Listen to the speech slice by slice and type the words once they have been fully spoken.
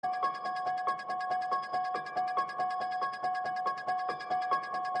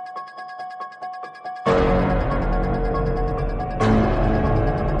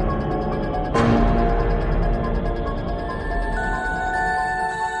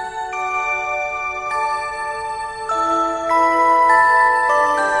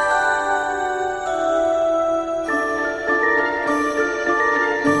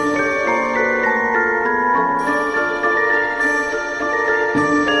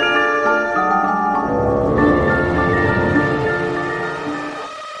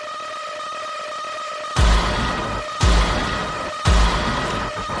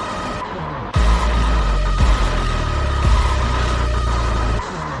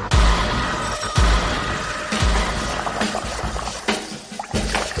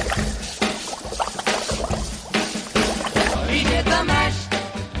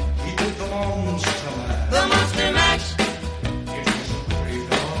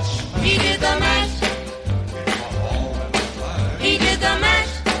the mash. He did the mash.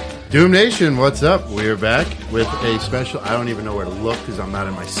 Doom Nation, what's up? We're back with a special. I don't even know where to look because I'm not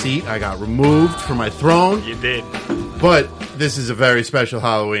in my seat. I got removed from my throne. You did. But this is a very special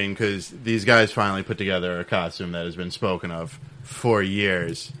Halloween because these guys finally put together a costume that has been spoken of for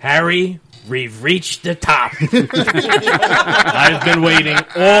years. Harry, we've reached the top. I've been waiting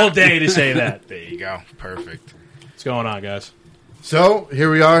all day to say that. There you go. Perfect. What's going on, guys? So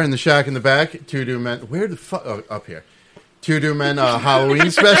here we are in the shack in the back. Two Doom Men. Where the fuck? Oh, up here. Two Doom Men Halloween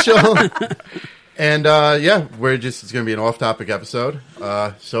special. And yeah, it's going to be an off-topic episode.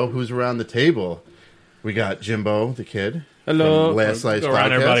 So who's around the table? We got Jimbo, the kid. Hello. From Last Slice Go around,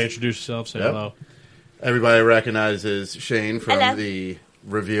 Podcast. everybody, introduce yourself, say Yep. hello. Everybody recognizes Shane from Hello. the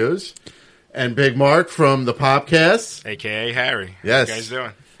reviews. And Big Mark from the Popcast. A.K.A. Harry. Yes. How you guys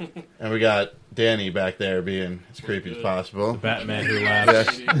doing? And we got Danny back there being as creepy as possible. Batman who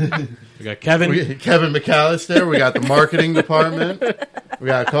laughs. Yes. We got Kevin. Kevin McAllister. We got the marketing department. We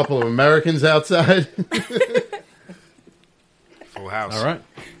got a couple of Americans outside. Full house. All right.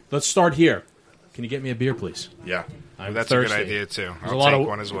 Let's start here. Can you get me a beer, please? Yeah. I'm That's thirsty. a good idea, too. There's I'll take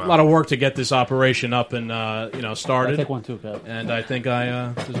one as well. a lot of work to get this operation up and started. I'll take one too, Kev. And I think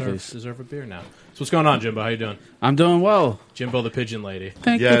I deserve a bear now. So what's going on, Jimbo? How you doing? I'm doing well. Jimbo the pigeon lady.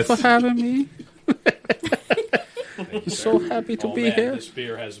 Thank Yes. you for having me. I'm so happy to be man, here. This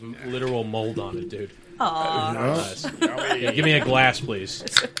beer has literal mold on it, dude. Aww. Nice. Yeah, give me a glass, please.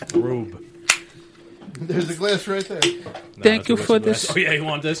 Rube. There's a glass right there. No, Thank that's you a for whiskey this. glass. Oh yeah, you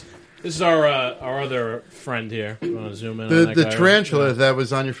want this? This is our other friend here. You want to zoom in? on The that guy? tarantula that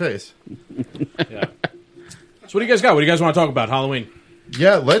was on your face. Yeah. So what do you guys got? What do you guys want to talk about? Halloween.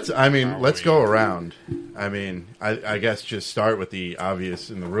 Yeah, let's go around. I mean, I guess just start with the obvious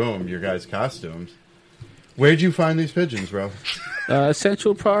in the room, your guys' costumes. Where'd you find these pigeons, bro?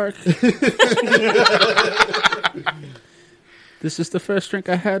 Central Park. This is the first drink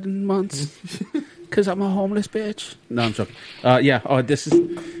I had in months. Because I'm a homeless bitch. No, I'm joking. This is...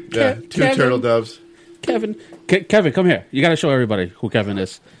 Yeah, two Kevin. turtle doves. Kevin. Kevin, come here. You got to show everybody who Kevin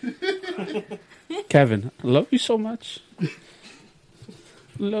is. Kevin, I love you so much.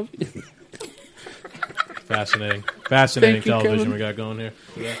 Love you. Fascinating Thank you, television Kevin. we got going here.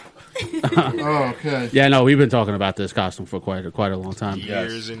 Oh, okay. Yeah, no, we've been talking about this costume for quite a long time.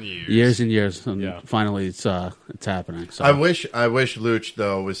 Years and years. Years and years, and Yeah. finally it's happening. So I wish Luch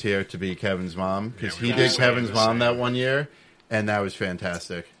though was here to be Kevin's mom because Yeah, we he were did saying Kevin's the mom same. that one year, and that was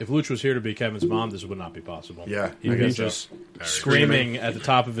fantastic. If Luch was here to be Kevin's mom, this would not be possible. Yeah, He'd I be guess so. just screaming at the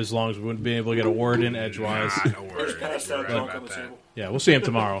top of his lungs. We wouldn't be able to get a word in edgewise. Not a word. You're right about that. Yeah, we'll see him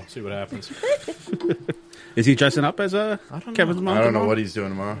tomorrow. See what happens. is he dressing up as Kevin's mom? I don't know tomorrow? what he's doing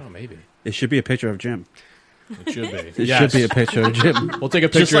tomorrow. Oh, maybe It should be a picture of Jim. it should be. It Yes. should be a picture of Jim. We'll take a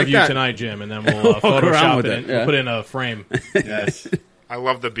Just picture like of you that. tonight, Jim, and then we'll Walk around Photoshop with it. it, And yeah. We'll put it in a frame. Yes. I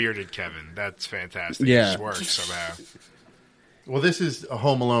love the bearded Kevin. That's fantastic. Yeah. It just works somehow. Well, this is a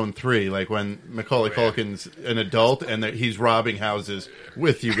Home Alone 3, like when Macaulay Culkin's an adult and that he's robbing houses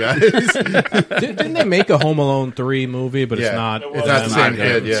with you guys. Didn't they make a Home Alone 3 movie, but Yeah. it's not. It's not the same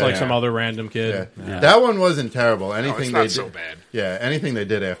kid, It's yeah. like some other random kid. Yeah. That one wasn't terrible. No, Anything it's they not did, so bad. Yeah, anything they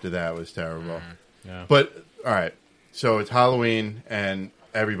did after that was terrible. Yeah. But all right, so it's Halloween and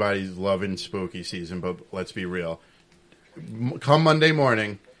everybody's loving spooky season. But let's be real. Come Monday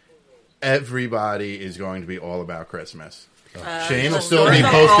morning, everybody is going to be all about Christmas. Shane will still be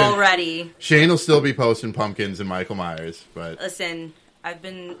posting. Already. Shane will still be posting pumpkins and Michael Myers. But Listen, I've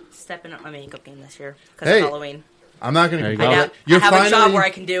been stepping up my makeup game this year because Hey. of Halloween. I'm not going to There you complain. go. I You're have a job finally, where I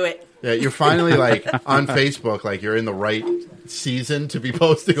can do it. yeah, you're finally like on Facebook, like you're in the right season to be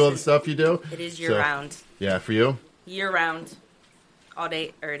posting all the stuff you do. It is So, year round. Yeah, for you. Year round. All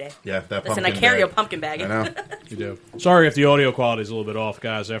day, every day. Yeah, that Listen, pumpkin I carry bag. a pumpkin bag. I know. You do. Sorry if the audio quality is a little bit off,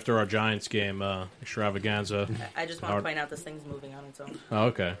 guys. After our Giants game extravaganza. I just want to point out this thing's moving on its own. Oh,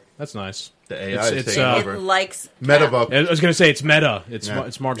 okay. That's nice. The AI is It's, taking uh, It over. likes Metabook. I was going to say it's Meta. It's Yeah.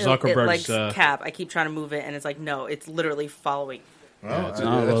 it's Mark It Zuckerberg's. likes Cap. I keep trying to move it, and it's like, no, it's literally following. Well, that's- that's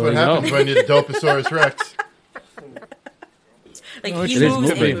well, what there you happens go. when you're the Doposaurus Rex. Like, Oh, he it is moves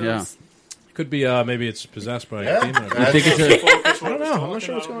and moving, moves. yeah. Could be maybe it's possessed by Yeah. a demon. I think it's a, I don't know. I'm not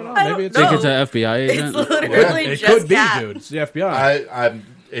sure what's going on. I Maybe don't it's know. think it's an FBI It's agent. literally it just could be, Cap. dude. It's the FBI.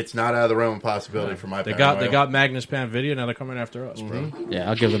 It's not out of the realm of possibility for my They paranoia. got Magnus Pan Video. Now they're coming after us, bro. Yeah,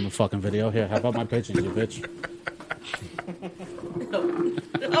 I'll give them a fucking video. Here, how about my pigeons, you bitch?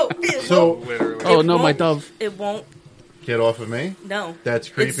 Oh, it So won't. Literally. Oh, It no, my won't- dove. It won't. get off of me. No. That's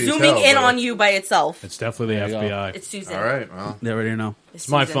creepy It's as zooming hell, in bro. on you by itself. It's definitely the There you go. FBI. It's Susan. All right. Well, They already know. It's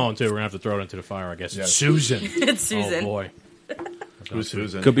my phone too. We're gonna have to throw it into the fire, I guess. Yes. Susan. It's Susan. Oh boy. Who's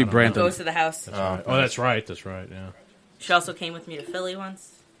Susan? Could be Who Brandon. goes to the house. Oh, that's right. That's right. Yeah. She also came with me to Philly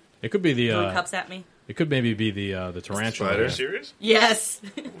once. It could be the. Threw cups at me. It could maybe be the tarantula. Are Spider? you serious? Yes.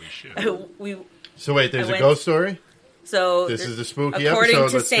 Holy shit. we. So wait, there's I a went- ghost story? So This is a spooky according episode.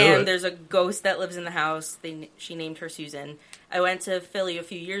 to Let's do Sam, it. there's a ghost that lives in the house. She named her Susan. I went to Philly a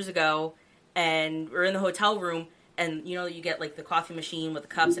few years ago, and we're in the hotel room, and you get like the coffee machine with the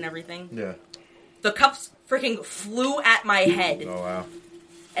cups and everything. Yeah. The cups freaking flew at my head, Oh, wow.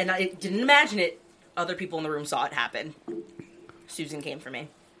 and I didn't imagine it. Other people in the room saw it happen. Susan came for me.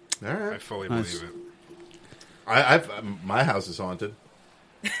 All I right. fully Nice. believe it. My house is haunted.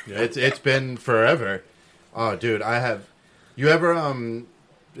 It's been forever. Oh, dude, I have. You ever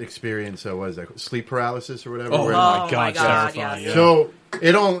experience what is that? Sleep paralysis or whatever? Oh Where- my Oh god, my it's God, terrifying. yes. Yeah.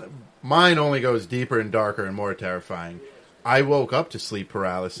 So mine only goes deeper and darker and more terrifying. I woke up to sleep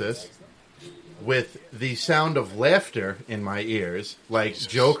paralysis with the sound of laughter in my ears, like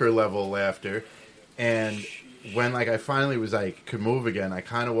Joker level laughter. And when I finally was could move again, I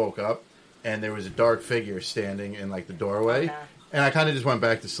kind of woke up and there was a dark figure standing in the doorway, Oh, no. and I kind of just went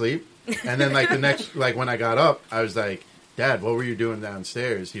back to sleep. And then the next when I got up, I was like, Dad, what were you doing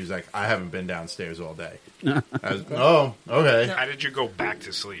downstairs? He was like, I haven't been downstairs all day. I was, oh, okay. How did you go back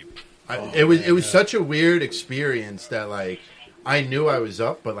to sleep? It was such a weird experience that I knew I was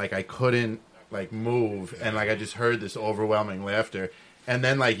up, but I couldn't move, and I just heard this overwhelming laughter, and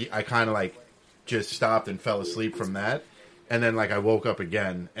then I kind of just stopped and fell asleep from that, and then I woke up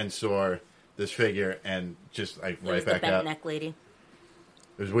again and saw this figure and just It was right the back bent up. neck lady.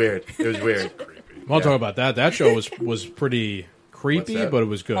 It was weird. It was weird. Well, I'll talk about that. That show was pretty creepy, What's that? but it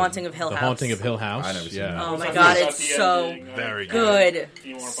was good. Haunting of Hill the House. Haunting of Hill House. I never seen yeah. that. Oh my It's god, at it's the so ending. Very good.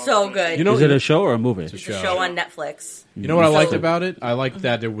 You wanna So follow it? good. You know, Is it a show or a movie? it's a It's a show. show on Netflix. You know what I liked So- about it? I liked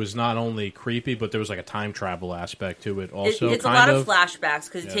that there was not only creepy, but there was a time travel aspect to it. Also, It's a kind lot of flashbacks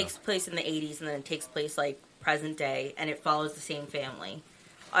because Yeah. it takes place in the 80s and then it takes place present day, and it follows the same family.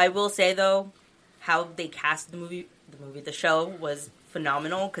 I will say though, how they cast the show was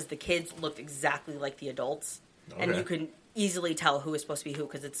phenomenal because the kids looked exactly like the adults, and Okay. you could easily tell who was supposed to be who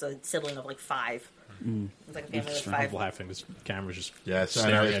because it's a sibling of 5. It's like a family of I'm 5. laughing. This camera's just Yes, I know,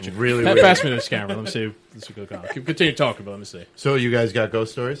 staring it's at you. really Pa- weird. Pass me this camera. Let me see. Let's go. Continue talking, but let me see. So you guys got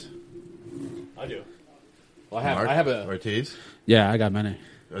ghost stories? I do. Well, Mark, I have a. Ortiz. Yeah, I got many.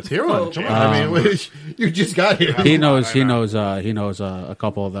 Let's hear one. Come on. Um, I mean, you just got here. He knows a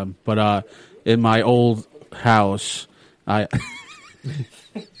couple of them. But in my old house, I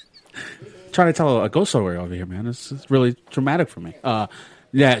trying to tell a ghost story over here, man. This is really traumatic for me.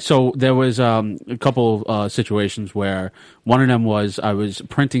 Yeah, so there was a couple situations where one of them was I was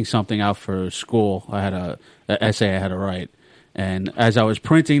printing something out for school. I had a essay I had to write, and as I was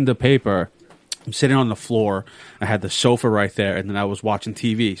printing the paper, I'm sitting on the floor. I had the sofa right there, and then I was watching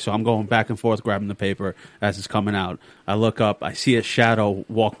TV. So I'm going back and forth, grabbing the paper as it's coming out. I look up, I see a shadow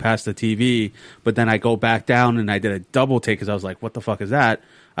walk past the TV, but then I go back down, and I did a double take because I was like, what the fuck is that?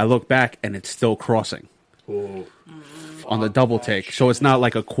 I look back, and it's still crossing on the double take. So it's not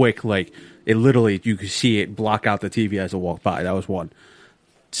like a quick, it literally, you could see it block out the TV as it walked by. That was one.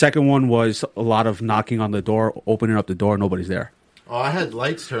 Second one was a lot of knocking on the door, opening up the door, nobody's there. Oh, I had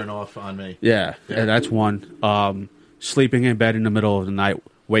lights turn off on me. Yeah, that's one. Sleeping in bed in the middle of the night,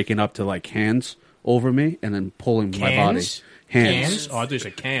 waking up to hands over me, and then pulling my body. Cans? Hands. Oh, I thought you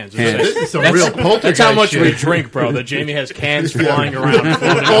said cans. Hands. This is some real poltergeist That's how much shit. we drink, bro. That Jamie has cans flying around.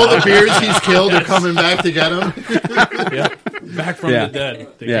 floating All the beers he's killed are coming back to get him. Yeah. Back from Yeah. the dead.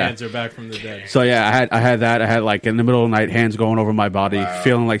 The Yeah. cans are back from the dead. So yeah, I had that. I had in the middle of the night, hands going over my body,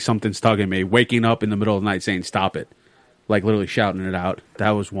 feeling like something's tugging me. Waking up in the middle of the night, saying "Stop it!" Literally shouting it out.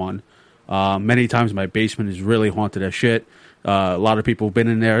 That was one. Many times my basement is really haunted as shit. A lot of people have been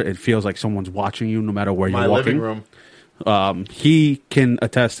in there. It feels like someone's watching you, no matter where My you're walking. living room. He can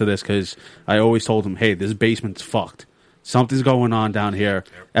attest to this because I always told him, "Hey, this basement's fucked. Something's going on down here."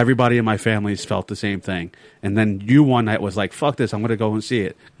 Everybody in my family's felt the same thing. And then you one night was like, "Fuck this! I'm gonna go and see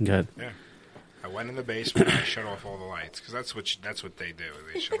it." Good. Yeah. I went in the basement and I shut off all the lights because that's what they do.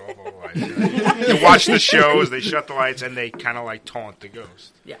 They shut off all the lights. You watch the shows, they shut the lights, and they kind of taunt the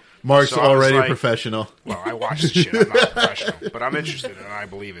ghost. Yeah. Mark's So I was already a like- professional. Well, I watch this shit. I'm not a professional, but I'm interested and I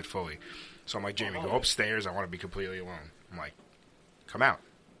believe it fully. So I'm like, Jamie, go upstairs. I want to be completely alone. I'm like, come out,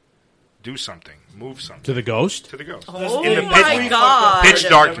 do something, move something To the ghost? to the ghost. Oh In the my god. pitch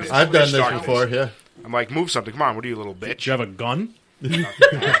darkness. I've done Pitch this darkness. before, yeah. I'm like, move something. Come on, what are you, little Do bitch? you have a gun?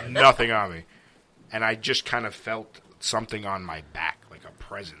 Nothing on me. And I just kind of felt something on my back, like a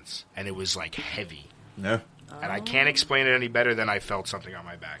presence. And it was heavy. Yeah. And I can't explain it any better than I felt something on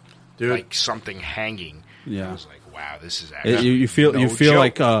my back. Dude. Like something hanging. Yeah. I was like, wow, this is actually You feel no feel joke,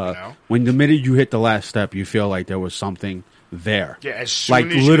 like you know? when the minute you hit the last step, you feel like there was something there. Yeah, as soon like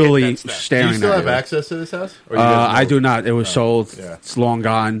as you hit literally that step. Do staring you still at have you. access to this house? Or you guys I moved? do not. It was sold. Yeah. It's long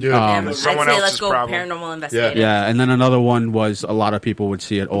gone. Dude. Yeah, I'd Someone say else's let's go problem. paranormal investigative. Yeah, and then another one was a lot of people would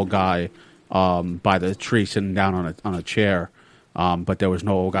see an old guy by the tree sitting down on a chair, but there was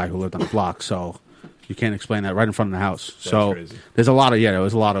no old guy who lived on the block, so you can't explain that right in front of the house. So crazy. there's a lot of there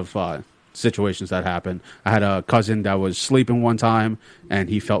was a lot of situations that happened. I had a cousin that was sleeping one time, and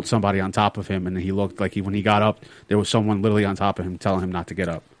he felt somebody on top of him, and he looked like when he got up, there was someone literally on top of him telling him not to get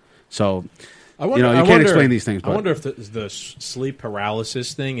up. So I wonder, you I can't wonder- explain these things. I But wonder if the sleep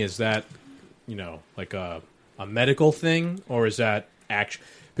paralysis thing is that, like a medical thing, or is that action?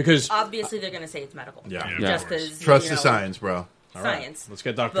 Because Obviously, they're going to say it's medical. Yeah. Yeah, Just of course. because Trust the science, bro. all right, Science. let's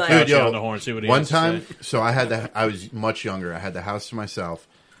get Dr. But- Fauci Dude, yo, on the horn. See what he one has to time, say. so I was much younger. I had the house to myself.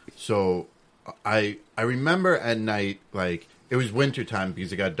 So I remember at night, like, it was winter time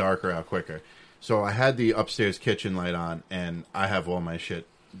because it got darker out quicker. So I had the upstairs kitchen light on, and I have all my shit,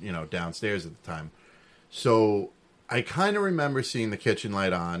 downstairs at the time. So I kind of remember seeing the kitchen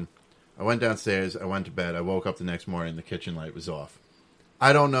light on. I went downstairs. I went to bed. I woke up the next morning. The kitchen light was off.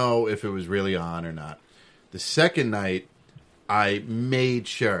 I don't know if it was really on or not. The second night, I made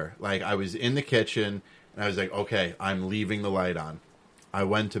sure. Like, I was in the kitchen, and I was like, okay, I'm leaving the light on. I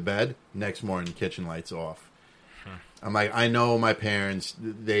went to bed. Next morning, kitchen light's off. I'm like, I know my parents,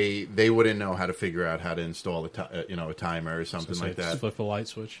 they wouldn't know how to figure out how to install a timer or something like that. Flip a light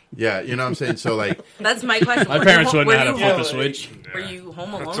switch. Yeah, you know what I'm saying? So, like, That's my question. My Were parents you, wouldn't know how were to you flip a home- switch. Were you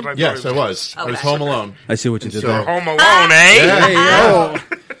home alone? That's what I thought yes, it I was. I was Okay. home alone. I see what you did So- there. Home Alone, eh? Yeah,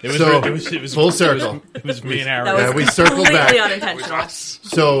 It was, So, it was full circle. It was me and Harry. That was Yeah, we circled completely back. unintentional.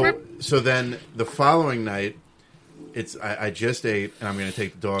 So then the following night, I just ate, and I'm going to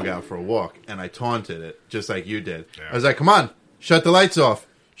take the dog out for a walk, and I taunted it just like you did. Yeah. I was like, "Come on, shut the lights off,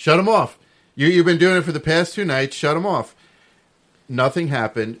 shut them off. You've been doing it for the past 2 nights. Shut them off." Nothing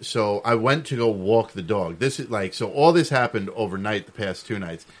happened, so I went to go walk the dog. This is like, so all this happened overnight the past 2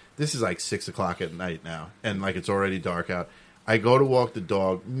 nights. This is like 6:00 at night now, and like it's already dark out. I go to walk the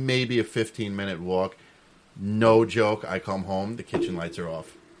dog, maybe a 15-minute walk. No joke. I come home, the kitchen lights are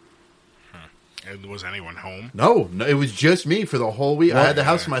off. And was anyone home? No, it was just me for the whole week. I had the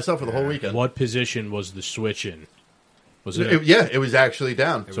house to myself for the whole weekend. What position was the switch in? Was it? It was actually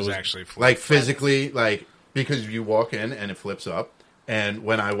down. It was actually flipped. Like physically, like because you walk in and it flips up. And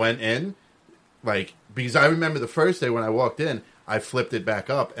when I went in, like because I remember the first day when I walked in, I flipped it back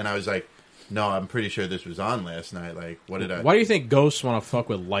up, and I was like, "No, I'm pretty sure this was on last night." Like, what did I? Why do you think ghosts want to fuck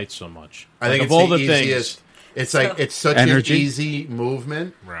with lights so much? I think Like, it's of all the the easiest. things. It's like it's such Energy? an easy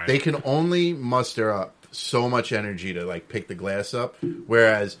movement. Right. They can only muster up so much energy to like pick the glass up,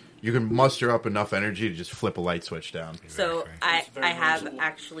 whereas you can muster up enough energy to just flip a light switch down. So Exactly. I have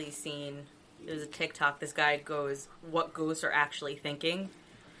actually seen, there's a TikTok, this guy goes, what ghosts are actually thinking.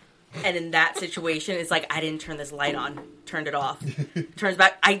 And in that situation, it's like, I didn't turn this light on, turned it off. Turns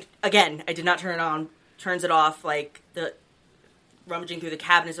back, I did not turn it on, turns it off, like, the rummaging through the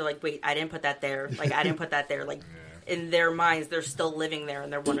cabinets are like, wait, I didn't put that there, like, I didn't put that there, like, in their minds, they're still living there,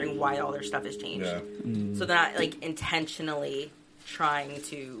 and they're wondering why all their stuff has changed. So they're not, like, intentionally trying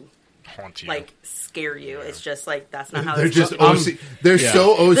to, Haunt you. like, scare you. It's just, like, that's not how They're it's just done. OC. They're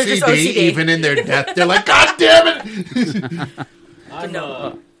so OCD, They're just OCD. even in their death. They're like, God damn it!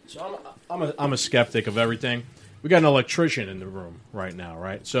 I'm a skeptic of everything. We got an electrician in the room right now,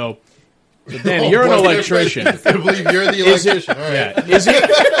 right? So Danny, you're an Well, electrician. I believe you're the electrician. All right. Yeah. Is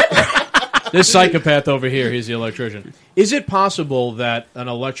it this psychopath over here? He's the electrician. Is it possible that an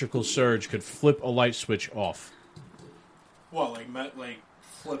electrical surge could flip a light switch off? What,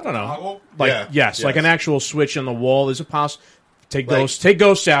 flip I don't know. toggle? Like Yeah. yes, like Yes. an actual switch in the wall. Is it possible? Take Like-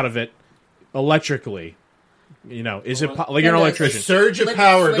 ghosts out of it electrically. You know, is it like you're an Yeah, A electrician? surge of Flip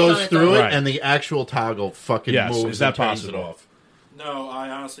power switch goes on its through own. it, Right. and the actual toggle fucking Yes, moves is that and turns possible? it off. No, I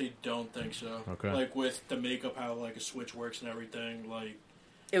honestly don't think so. Okay. Like with the makeup, how like a switch works and everything. Like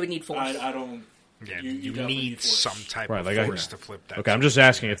It would need force. I don't. Yeah, you you definitely need force. some type Right, of like I- force to flip that. Okay, I'm just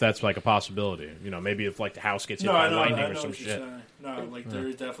asking if that's like a possibility. You know, maybe if like the house gets hit No, by I know. lightning I or know some what you're shit. saying. No, like there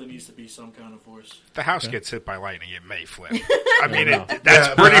definitely needs to be some kind of force. If the house gets hit by lightning, it may flip. I mean, know. that's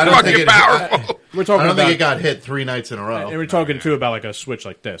Yeah, but pretty I don't think fucking it- powerful. We're I talking don't about. think it got hit 3 nights in a row. and we're talking too about like a switch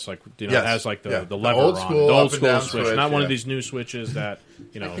like this, like you know, Yes. it has like the Yeah. the lever old on school the up old and school down switch, switch, not one of yeah. these new switches that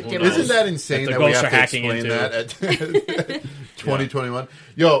you know. Like the who dim knows? Isn't that insane the that we ghosts have are to hacking explain into? that at 2021?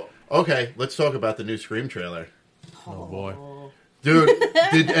 Yo, okay, let's talk about the new Scream trailer. Oh boy, Dude,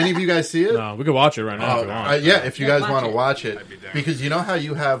 did any of you guys see it? No, we could watch it right now if you want. Yeah, if you Yeah, guys watch want to it. watch it. I'd be down. Because you know how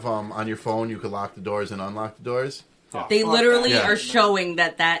you have on your phone, you can lock the doors and unlock the doors? They literally Yeah. are showing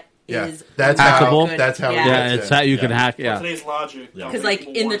that Yeah. is That's Hackable? how, that's how it Yeah. Yeah, gets it's in. how you can Yeah. hack. Yeah. Today's logic. Because like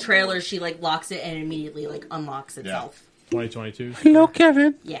in the trailer, she like locks it and immediately like unlocks itself. 2022. Hello,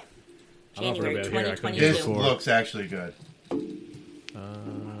 Kevin. Yeah. I don't know if January we're gonna hear it. I couldn't This hear 2022. looks actually good. Hold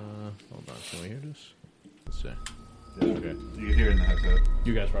on, can we hear this? Let's see. Yeah. Okay, You can hear it in the headset.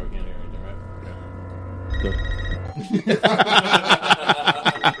 you guys probably can't hear anything, right? Good.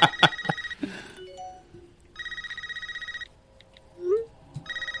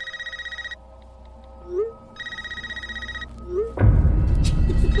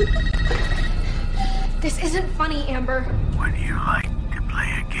 This isn't funny, Amber. Would you like to play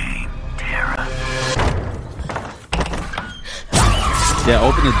a game, Tara? Yeah,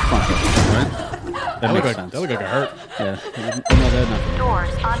 open the front door, right? That makes sense. That looked like it hurt. Yeah. No, they're not. Doors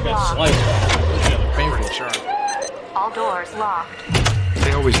unlocked. Slice. Yeah, they're painful. Sure. All doors locked.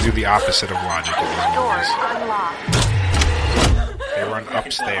 They always do the opposite of logic in these Doors movies. unlocked. They run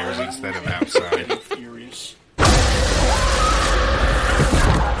upstairs instead of outside. Furious. Such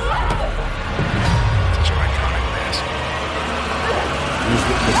an iconic mask. Use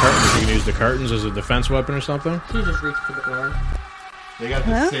the curtains. You can use the curtains as a defense weapon or something. She just reached for the door. They got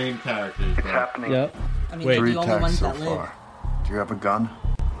the same characters, bro. Happening. Yep. I mean, Wait. they're Three the only attacks ones so that live. far. Do you have a gun?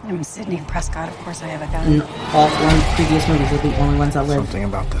 I'm Sydney Prescott. Of course I have a gun. In all four previous movies, they're the only ones that live. Something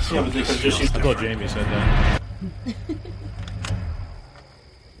about this Yeah, one but they just could just feels use I thought Jamie said that.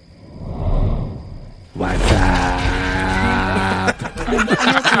 What's up?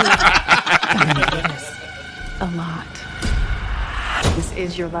 A lot. This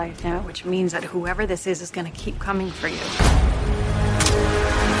is your life now, which means that whoever this is going to keep coming for you.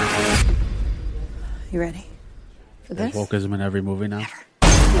 You ready for There's this? wokeism in every movie now.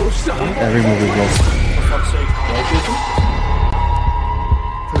 Every movie woke. For fuck's sake.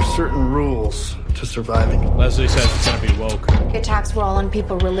 There's certain rules to surviving. Leslie says it's gonna be woke. The attacks were all on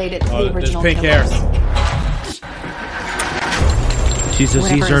people related to the There's original pink killers. hair. She's a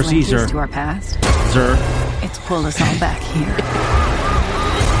Whatever Caesar, has linked Caesar. us to our past, Zer. it's pulled us all back here.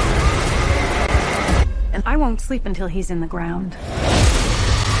 And I won't sleep until he's in the ground.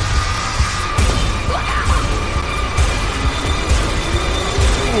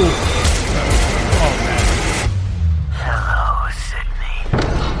 Hello, Sydney.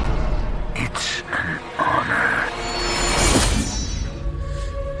 It's an honor.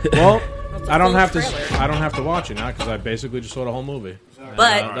 Well, That's a I don't full have to. trailer. I don't have to watch it now because I basically just saw the whole movie.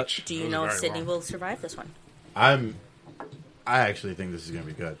 But Much. do It you was know if very Sydney long. will survive this one? I actually think this is going to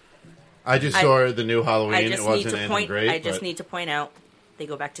be good. I just saw the new Halloween. I It just need wasn't to anything point. great. I just but- need to point out they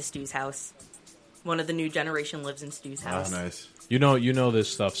go back to Stu's house. One of the new generation lives in Stu's Oh, house. nice. You know this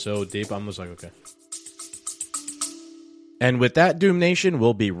stuff so deep. I'm just like, okay. And with that, Doom Nation,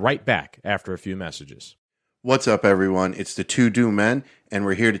 we'll be right back after a few messages. What's up, everyone? It's the Two Doom Men, and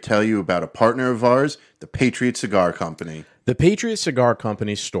we're here to tell you about a partner of ours, the Patriot Cigar Company. The Patriot Cigar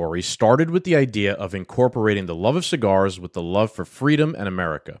Company's story started with the idea of incorporating the love of cigars with the love for freedom and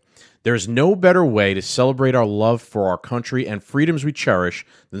America. There's no better way to celebrate our love for our country and freedoms we cherish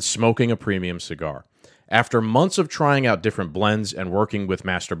than smoking a premium cigar. After months of trying out different blends and working with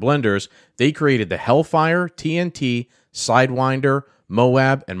master blenders, they created the Hellfire, TNT, Sidewinder,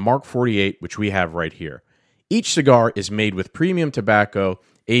 Moab, and Mark 48, which we have right here. Each cigar is made with premium tobacco,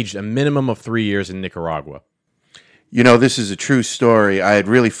 aged a minimum of 3 years in Nicaragua. You know, this is a true story. I had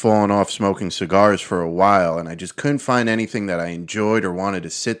really fallen off smoking cigars for a while, and I just couldn't find anything that I enjoyed or wanted to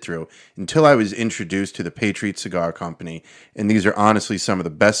sit through until I was introduced to the Patriot Cigar Company, and these are honestly some of the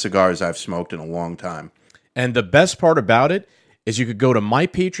best cigars I've smoked in a long time. And the best part about it is you could go to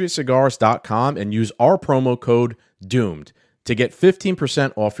mypatriotcigars.com and use our promo code DOOMED to get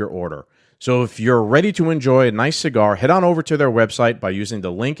 15% off your order. So if you're ready to enjoy a nice cigar, head on over to their website by using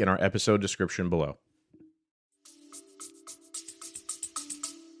the link in our episode description below.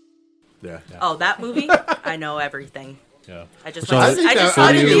 Yeah. Oh, that movie? I know everything. Yeah. I just So- went, I think I just that- saw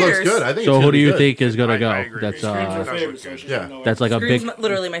I it in think it looks theaters. good. I think it's So gonna who do be you good. think is gonna I go? agree. That's Scream's my That favorite, was so good. she Yeah. doesn't know that's like a Scream's big.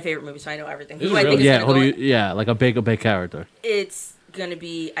 literally my favorite movie, so I know everything. This Who is I think really- is Yeah, gonna who do go you? Yeah, like a big character. It's gonna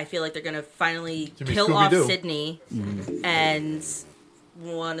be. I feel like they're gonna finally gonna be kill off Scooby-Doo. Sydney, and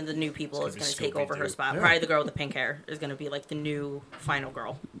one of the new people is gonna gonna be take over her Scooby-Doo. spot. Probably the girl with the pink hair is gonna be like the new final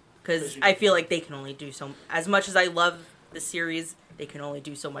girl. Because I feel like they can only do so. As much as I love the series, they can only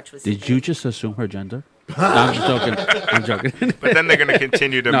do so much with. Did Sydney. you just assume her gender? No, I'm just joking. I'm joking. But then they're going to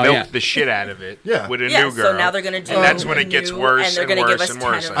continue to No, milk yeah. the shit out of it Yeah. with a Yeah, new girl. so now they're gonna do and that's a when it gets new- worse and they're and gonna give worse us and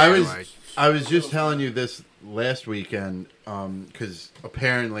 10 worse. of I I feel was like. I was just telling you this last weekend because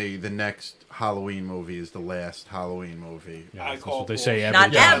apparently the next Halloween movie is the last Halloween movie. I That's call what they say every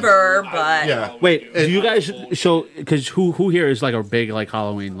Not time. ever, but Yeah. Wait, do you guys? So, because who here is like a big like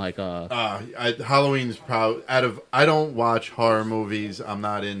Halloween like Halloween's probably I don't watch horror movies. I'm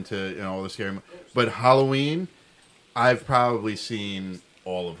not into all the scary. But Halloween, I've probably seen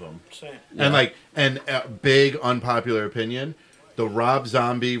all of them. Same. And big unpopular opinion, the Rob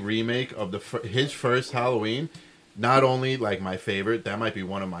Zombie remake of his first Halloween. Not only like my favorite, that might be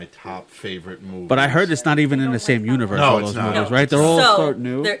one of my top favorite movies. But I heard it's not even in the same universe. No, all it's those not. movies, No. right? They're all so sort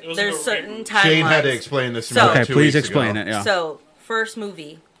new. there's certain timelines. Shane had to explain this to me. So- like Okay, 2 please weeks explain ago. it. Yeah. So first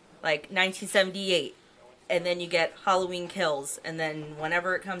movie, like 1978, and then you get Halloween Kills, and then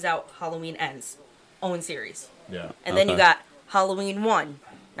whenever it comes out, Halloween Ends, own series. Yeah. And then you Okay. got Halloween 1,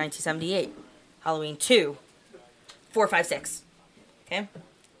 1978, Halloween 2, 4, 5, 6. Okay?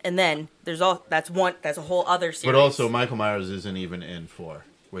 And then that's a whole other series. But also, Michael Myers isn't even in 4,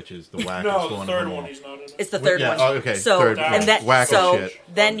 which is the wackest No, the one. third of them one all. he's not in. It's the third Yeah, one. oh, okay, So third one. and then Whack of so shit.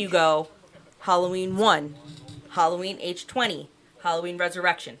 then you go Halloween 1, Halloween H20, Halloween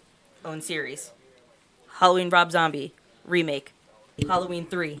Resurrection, own series. Halloween Rob Zombie remake. Halloween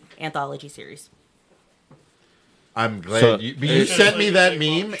 3 anthology series. I'm glad So- you sent me that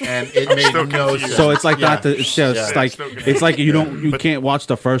meme, and it made still no confused. sense. So it's like not the. Yeah. It's just Yeah. like Still good. it's like you can't watch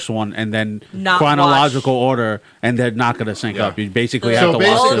the first one and then Not chronological order, and they're not going to sync Yeah. up. You basically So have to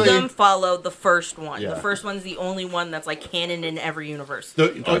All watch of it. basically- them follow the first one. Yeah. The first one's the only one that's like canon in every universe.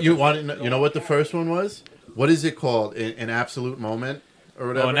 You know what the first one was? What is it called? An absolute moment or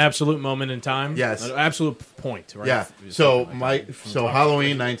whatever. An absolute moment in time. Yes. An absolute point. Right? Yeah. So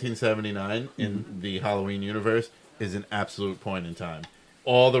Halloween 1979 in the Halloween universe is an absolute point in time.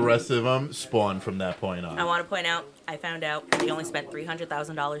 All the rest of them spawn from that point on. I want to point out, I found out they only spent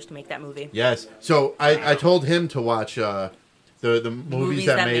 $300,000 to make that movie. Yes. So I told him to watch the movies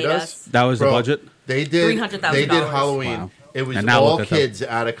that made us. That was the Bro, budget. They did. $300,000. They did Halloween. Wow. It was And now all look at them. kids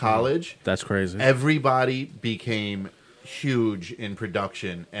out of college. That's crazy. Everybody became huge in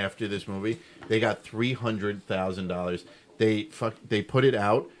production after this movie. They got $300,000. They put it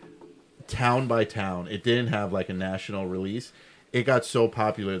out town by town. It didn't have like a national release. It got so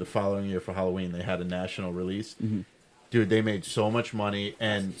popular the following year for Halloween. They had a national release. Mm-hmm. Dude, they made so much money.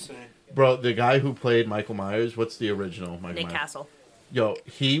 And Insane. bro, the guy who played Michael Myers, what's the original Michael Nick Myers? Castle. Yo,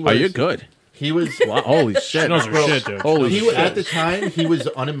 he Oh, was. you're good. He was. Wow, holy shit! knows her Bro, shit, dude. Holy he shit! at the time he was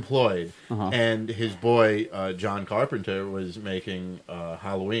unemployed, Uh-huh. and his boy John Carpenter was making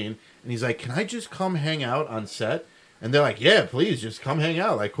Halloween, and he's like, "Can I just come hang out on set?" And they're like, "Yeah, please, just come hang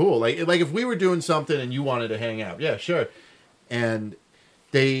out. Like, cool. Like if we were doing something and you wanted to hang out, yeah, sure." And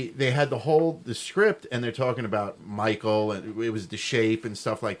they had the script, and they're talking about Michael, and it was the shape and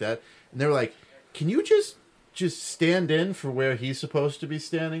stuff like that, and they were like, "Can you just stand in for where he's supposed to be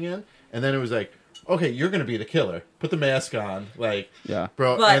standing in?" And then it was like, okay, you're going to be the killer. Put the mask on. Like, Yeah.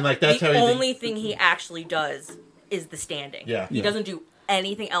 bro. But and like, that's the how he only thing he actually does is the standing. Yeah. He Yeah. doesn't do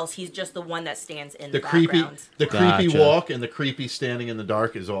anything else. He's just the one that stands in the the creepy, background. the creepy Gotcha. walk and the creepy standing in the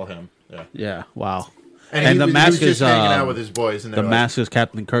dark is all him. Yeah. Yeah. Wow. And, And he the was, mask he was just is, hanging out um, with his boys. And The they're like, mask is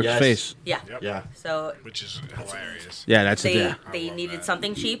Captain Kirk's Yes. face. Yeah. Yeah. So which is hilarious. Yeah, that's they it. Yeah. they needed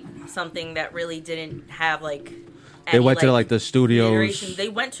something cheap, something that really didn't have like. They any, went to like the studios. iteration. They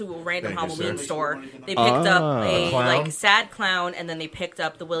went to a random Thank you, Halloween sir. store. They picked up a clown? like sad clown, and then they picked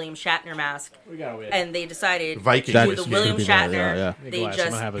up the William Shatner mask. And they decided Viking to do whiskey. the William Should be that, Shatner. yeah. Hey, They Glass, I'm just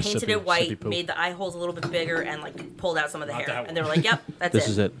gonna have a painted sippy- it white, sippy poop. made the eye holes a little bit bigger, and like pulled out some of the hair. that And they were like, "Yep, that's This it."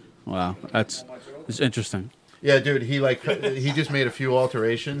 is it. Wow, it's interesting. Yeah, dude. He just made a few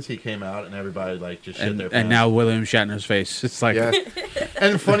alterations. He came out and everybody like just shit their pants. And now William Shatner's face. It's like Yeah.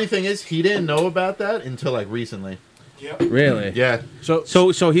 And the funny thing is, he didn't know about that until like recently. Yep. really. Yeah. So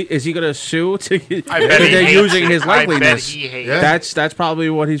is he gonna sue? I bet They're he hates using it. his I bet likeliness. he hates Yeah. it. That's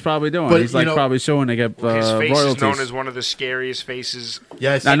probably what he's probably doing. But, He's like you know, probably suing to get His face royalties. is known as one of the scariest faces.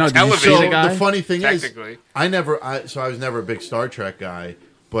 Yes. I know. Did you see television. the So guy? the funny thing is, Technically. I was never a big Star Trek guy,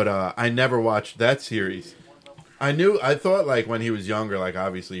 but I never watched that series. I thought like when he was younger, like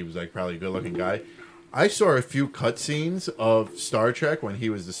obviously he was like probably a good looking guy. I saw a few cutscenes of Star Trek when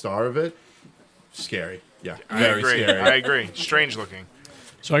he was the star of it. Scary. Yeah. Very I scary. agree. Strange looking.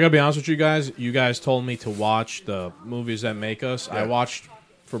 So I gotta be honest with you guys. You guys told me to watch the movies that make us. I Yeah. watched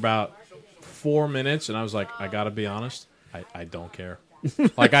for about 4 minutes, and I was like, I gotta be honest. I don't care.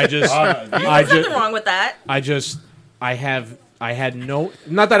 Like I just, There's nothing wrong with that. I had no.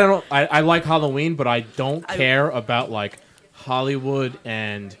 Not that I don't. I like Halloween, but I don't care about like Hollywood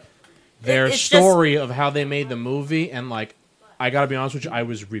and their It's story of how they made the movie. And like, I gotta be honest with you, I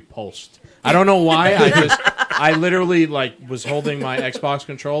was repulsed. I don't know why. I literally was holding my Xbox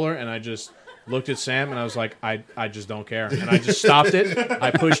controller and I just looked at Sam and I was like, I just don't care, and I just stopped it. I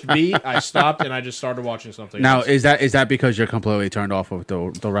pushed B, I stopped, and I just started watching something. Now, else. is that because you're completely turned off of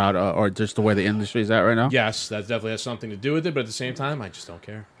the route, or just the way the industry is at right now? Yes, that definitely has something to do with it. But at the same time, I just don't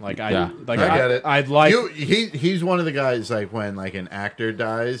care. I get it. I'd like. He's one of the guys when an actor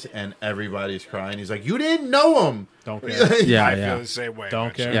dies and everybody's crying. He's like, you didn't know him. Don't care. I feel the same way.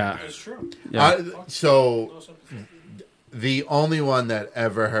 Don't care. Yeah, That's true. So the only one that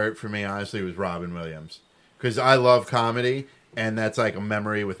ever hurt for me, honestly, was Robin Williams, because I love comedy, and that's a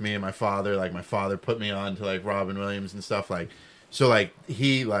memory with me and my father. My father put me on to Robin Williams and stuff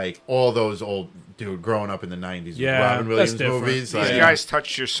he all those old dude growing up in the 90s with Robin Williams movies. These guys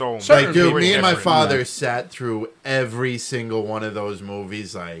touched your soul. Dude, me and my father sat through every single one of those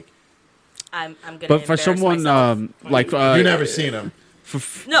movies. I'm gonna. But for someone you never seen them.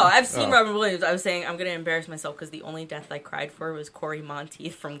 No, I've seen Robin Williams. I was saying I'm going to embarrass myself because the only death I cried for was Corey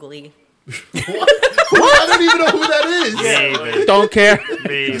Monteith from Glee. What? I don't even know who that is. Yeah, don't care.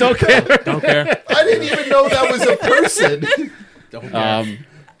 Don't care. Don't care. I didn't even know that was a person. Don't care.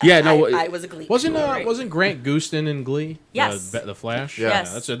 I was a Glee. Wasn't Grant Gustin in Glee? Yes. The Flash.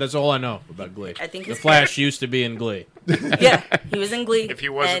 Yes. That's all I know about Glee. I think the Flash used to be in Glee. Yeah, he was in Glee. If he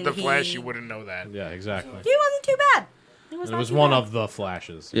wasn't the Flash, you wouldn't know that. Yeah, exactly. He wasn't too bad. It was one of the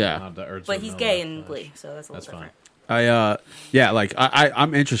Flashes. Yeah. Not the but he's gay in Glee, so that's a little different.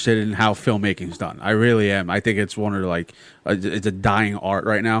 I'm interested in how filmmaking's done. I really am. I think it's one of it's a dying art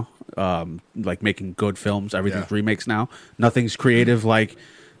right now. Making good films. Everything's remakes now. Nothing's creative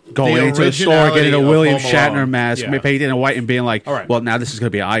going into the store, getting a William Shatner mask, painting it white, and being like, right. well, now this is going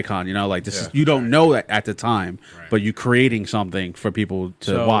to be an icon. This is, you don't know that at the time, but you're creating something for people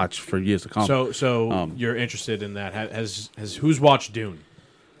to watch for years to come. So you're interested in that? Has who's watched Dune?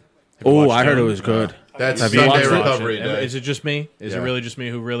 I heard it was good. That's Have Sunday you watched it? recovery day. Is it just me? Is it really just me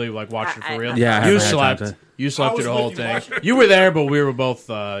who really watched it for real? Yeah, you slept. You slept through the whole thing. You were there, but we were both,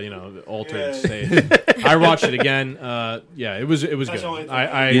 altered state. I watched it again. It was good.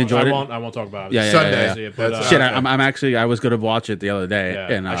 You enjoyed it? I won't talk about it. Yeah. Sunday. But, Shit, I was going to watch it the other day,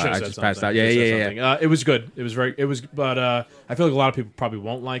 and I just passed something. out. Yeah. It was good. It was, but I feel like a lot of people probably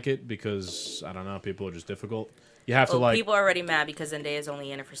won't like it because I don't know, people are just difficult. You have to people are already mad because Zendaya's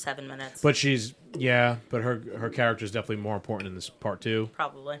only in it for 7 minutes. But but her character is definitely more important in this part too.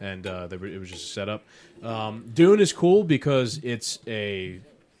 Probably. And it was just a setup. Dune is cool because it's a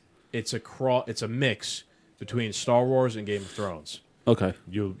mix between Star Wars and Game of Thrones. Okay.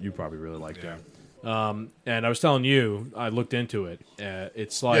 You probably really like Dune. And I was telling you, I looked into it.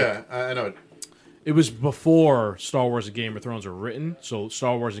 It's I know. It was before Star Wars and Game of Thrones were written, so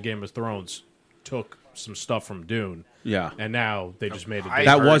Star Wars and Game of Thrones took some stuff from Dune. Yeah. And now they just made it.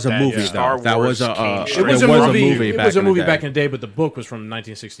 That was a movie, though. That was a movie. It was a movie back in the day, but the book was from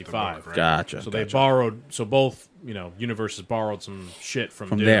 1965. Right? Gotcha. So they borrowed. So both universes borrowed some shit from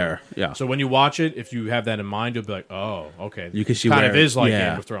Dune. there. Yeah. So when you watch it, if you have that in mind, you'll be like, oh, okay. You can see kind where of is like yeah.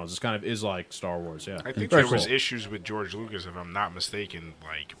 Game of Thrones. It kind of is like Star Wars. Yeah. I think Very there was cool. issues with George Lucas, if I'm not mistaken,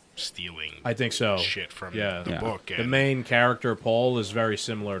 stealing. I think so. Shit from the book. The main character Paul is very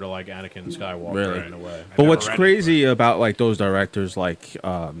similar to Anakin Skywalker in a way. But what's crazy about those directors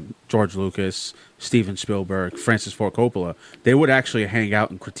George Lucas, Steven Spielberg, Francis Ford Coppola, they would actually hang out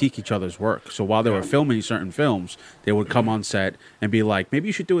and critique each other's work. So while they were filming certain films, they would come on set and be like, maybe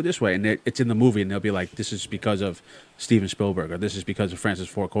you should do it this way. And it's in the movie, and they'll be like, this is because of Steven Spielberg, or this is because of Francis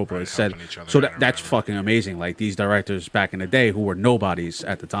Ford Coppola. Said so. That's fucking amazing. These directors back in the day who were nobodies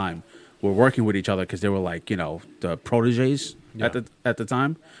at the time were working with each other because they were the proteges at the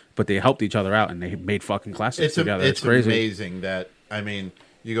time, but they helped each other out and they made fucking classics together. It's crazy. Amazing that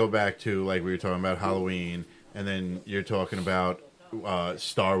you go back to we were talking about Halloween, and then you're talking about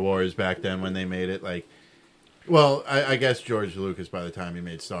Star Wars back then when they made it. I guess George Lucas by the time he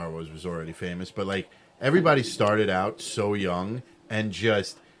made Star Wars was already famous, but everybody started out so young and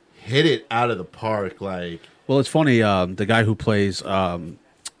just hit it out of the park. Well, it's funny. The guy who plays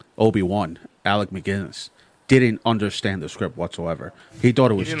Obi-Wan, Alec McGuinness, didn't understand the script whatsoever. He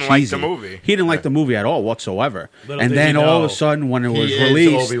thought it was cheesy. He didn't like the movie. He didn't like the movie at all whatsoever. Little and did then he all know. of a sudden, when it was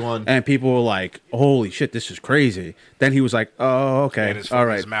released, and people were like, "Holy shit, this is crazy!" Then he was like, "Oh, okay, all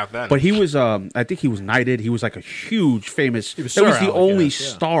right." But he was, I think he was knighted. He was a huge, famous. He was the only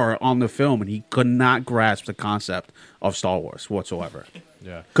star on the film, and he could not grasp the concept of Star Wars whatsoever.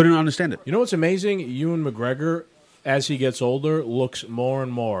 Yeah, couldn't understand it. You know what's amazing? Ewan McGregor as he gets older, looks more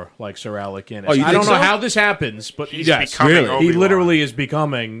and more like Sir Alec Guinness. Oh, you I don't think know so? how this happens, but He's yes, becoming really. He Obi-Wan. literally is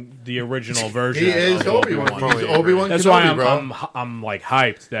becoming the original version. He is of Obi-Wan. He's Obi-Wan That's Kenobi, why bro. I'm like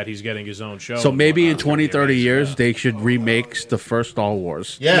hyped that he's getting his own show. So and maybe in whatnot. 20, 30 years, they should remake the first Star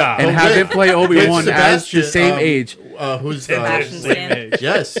Wars. Yeah, And but have with- him play Obi-Wan with as the Sebastian, same age. Who's Sebastian Stan.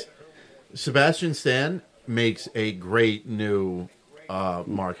 Yes, Sebastian Stan makes a great new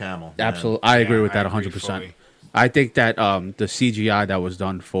Mark Hamill. man. Absolutely. I agree with that I agree 100%. fully. I think that the CGI that was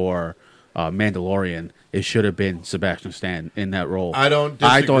done for Mandalorian, it should have been Sebastian Stan in that role. I don't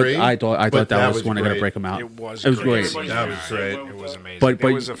disagree, I thought but that was was when they're going to great. break him out. It was great. CGI. That was great. It was amazing. But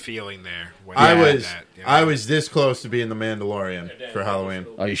there was a feeling there. When I they had was that, you know? I was this close to being the Mandalorian for Halloween.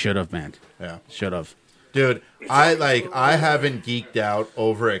 Oh, you should have, man. Yeah, Should have. dude. I haven't geeked out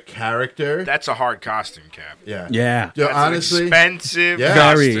over a character. That's a hard costume, Cap. Yeah, Yeah. Dude, That's honestly, an expensive Yeah.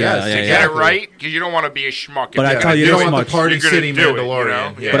 Very, costume. yeah, to yeah, get yeah. it right, because you don't want to be a schmuck. But I If tell you you're this gonna do want much. the Party you're gonna City do it,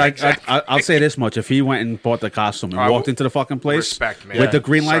 Mandalorian. Yeah, But exactly. I'll say this much: if he went and bought the costume and I walked will- into the fucking place Respect, man. with the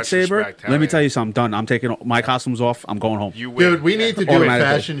green Such lightsaber, respect, hell let me yeah. tell you something. Done. I'm taking my costumes off. I'm going home. You win. Dude, we need to do a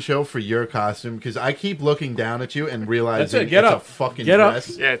Automatically. fashion show for your costume because I keep looking down at you and That's realizing it. Get it's up. a fucking Get up.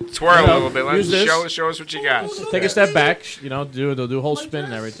 dress. Yeah, twirl a You know, little bit. use Let's this. show us what you got. Take a step back. They'll do a whole spin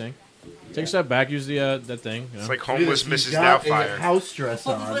and everything. Take a step back. Use the that thing. You know. It's like homeless He's Mrs. got Doubtfire. a house dress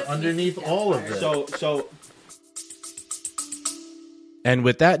on underneath all of this. So. And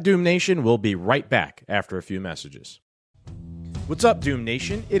with that, Doom Nation, we'll be right back after a few messages. What's up, Doom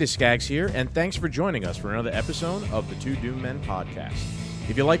Nation? It is Skags here, and thanks for joining us for another episode of the Two Doom Men podcast.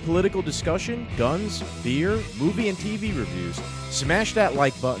 If you like political discussion, guns, beer, movie and TV reviews, smash that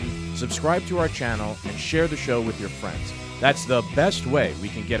like button, subscribe to our channel, and share the show with your friends. That's the best way we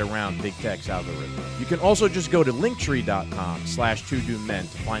can get around Big Tech's algorithm. You can also just go to linktree.com/2doommen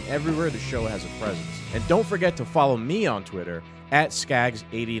to find everywhere the show has a presence. And don't forget to follow me on Twitter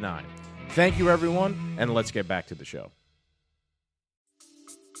 @Skags89. Thank you, everyone, and let's get back to the show.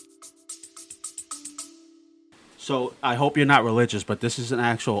 So I hope you're not religious, but this is an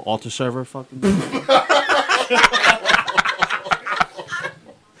actual altar server. Fucking.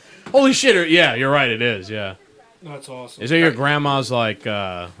 Holy shit! Yeah, you're right. It is. Yeah. That's awesome. Is it your grandma's like?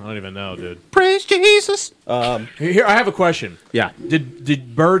 I don't even know, dude. Praise Jesus. Here, I have a question. Yeah.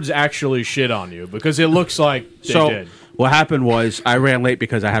 Did birds actually shit on you? Because it looks like they So did. what happened was I ran late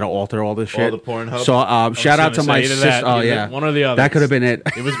because I had to alter all this shit. the Pornhub? So shout out to gonna my say either sister. that, Oh either yeah, one or the other. That could have been it.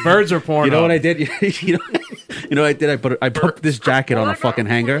 It was birds or porn. You know what I did? you know what I did? I put this jacket on a fucking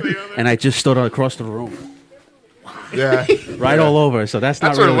hanger, and I just stood across the room, Yeah, right all over. So that's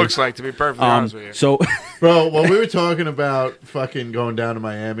That's not what really, it looks like, to be perfectly honest with you. So bro. When we were talking about fucking going down to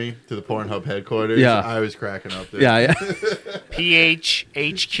Miami to the Pornhub headquarters, Yeah. I was cracking up. Dude. yeah,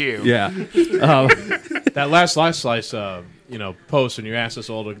 PHHQ. yeah. That last slice, post when you asked us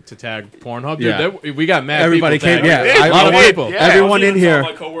all to tag Pornhub. Dude, Yeah. we got mad. Everybody people came. tagged. Yeah, a lot of did. people. Yeah. Everyone in I was even here.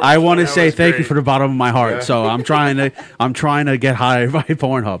 telling my coworkers I want to that say was thank you great. from the bottom of my heart. So I'm trying to get hired by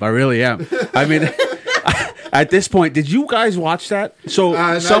Pornhub. I really am. I mean, at this point, did you guys watch that? So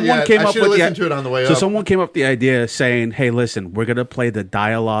Not someone yet. came I up should've with listened to it on the way So up. someone came up with the idea saying, "Hey, listen, we're gonna play the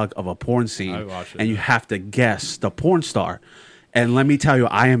dialogue of a porn I scene, watched it, and you yeah. have to guess the porn star." And let me tell you,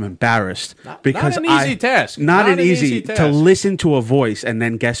 I am embarrassed because an easy task. Not an easy task. to listen to a voice and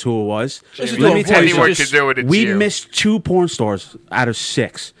then guess who it was. Listen Let to me a tell voice. you Anyone something. could do it. It's We you. missed 2 porn stars out of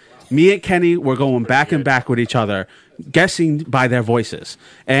 6. Me and Kenny were going back and back with each other, guessing by their voices.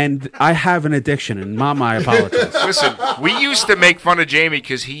 And I have an addiction, and Mom, I apologize. Listen, we used to make fun of Jamie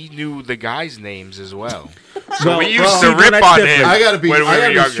because he knew the guys' names as well. So Well, we used to well, rip that's on different. him. I gotta be. when we I were gotta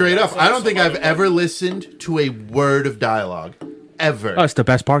be younger. straight up. I don't think I've ever listened to a word of dialogue ever. Oh, it's the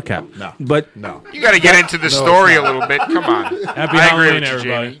best part, Cap. No. But No. You got to get into the story a little bit. Come on. Happy I agree Halloween, with you,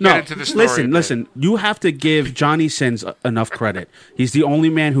 everybody. Jamie. no, Get into the story. a bit. listen. You have to give Johnny Sins enough credit. He's the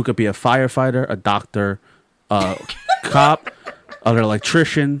only man who could be a firefighter, a doctor, a cop, an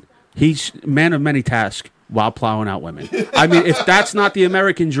electrician. He's man of many tasks while plowing out women. I mean, if that's not the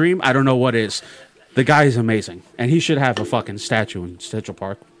American dream, I don't know what is. The guy is amazing, and he should have a fucking statue in Central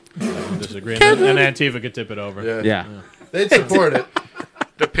Park. Disagree. And Antifa could tip it over. Yeah. They'd support it.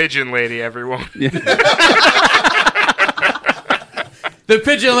 The pigeon lady, everyone. The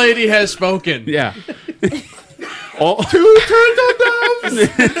pigeon lady has spoken. Yeah. All,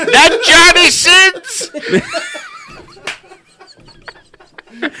 That Johnny Sins!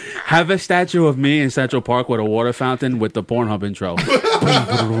 have a statue of me in Central Park with a water fountain with the Pornhub intro.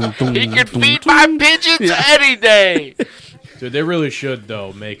 He could feed my pigeons any day. Dude, they really should,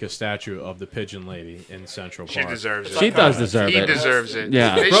 though, make a statue of the pigeon lady in Central She Park. deserves it. She does deserve He it. deserves it.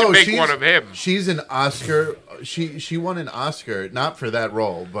 Yeah. They Bro, should make she's- one of him. She's an Oscar. she won an Oscar, not for that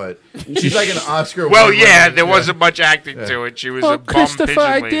role, but she's like an Oscar. Well, yeah, there wasn't much acting to it. She was a bum Christopher, pigeon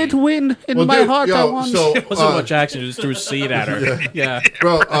I lady. did win in Well, my dude, heart. I won. So, It wasn't much action. It just threw seed at her. Yeah.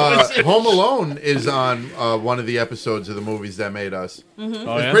 bro, Home Alone is on one of the episodes of the movies that made us. Mm-hmm.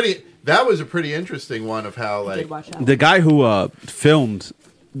 Oh, It's yeah? pretty. That was a pretty interesting one of how like The guy who filmed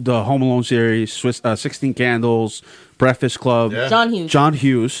the Home Alone series, 16 Candles, Breakfast Club, Yeah. John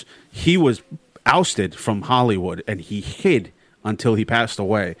Hughes. he was ousted from Hollywood, and he hid until he passed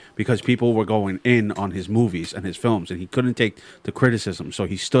away because people were going in on his movies and his films, and he couldn't take the criticism, so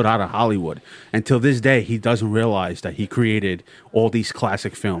he stood out of Hollywood. Until this day, he doesn't realize that he created all these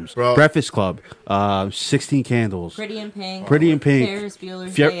classic films. Bro. Breakfast Club, 16 Candles, Pretty in Pink. Ferris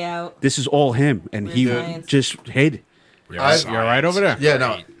Bueller's Fer- Day Out. This is all him, and he Science. just hid. Real I- science. You're right over there. Yeah,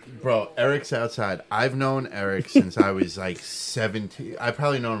 no, bro. Eric's outside. I've known Eric since I was like 17. I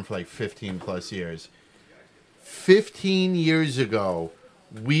probably known him for like 15 plus years. 15 years ago,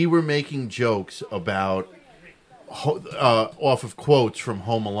 we were making jokes about off of quotes from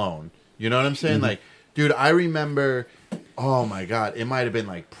Home Alone. You know what I'm saying? Like, dude, I remember. Oh my God! It might have been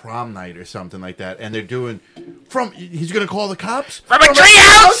like prom night or something like that, and they're doing He's gonna call the cops From a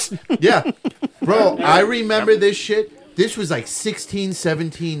treehouse! Yeah, bro. I remember this shit. This was like 16,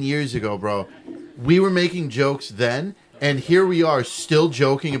 17 years ago, bro. We were making jokes then, and here we are still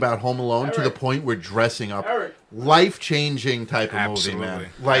joking about Home Alone to the point we're dressing up. Life-changing type of movie, man.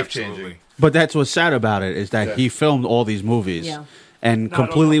 Life-changing. Absolutely. But that's what's sad about it, is that Yeah. he filmed all these movies Yeah. and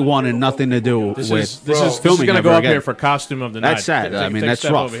completely wanted nothing to do This with is this is filming going to ever go up again. here for costume of the night. That's sad. I mean, take a that's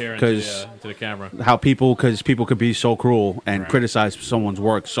step rough, over here into 'cause to the camera. How people could be so cruel and criticize someone's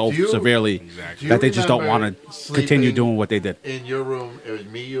work so Do you- severely Exactly. that they just don't remember want to continue sleeping doing what they did. In your room, it was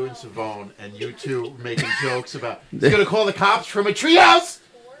me, you, and Savone, and you two making jokes about he's gonna call the cops from a treehouse.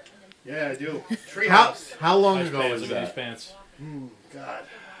 Yeah, I do. How long Nice ago pants, was look at these that? pants. God,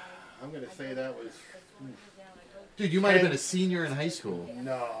 I'm gonna say that was Dude, you might have been a senior in high school.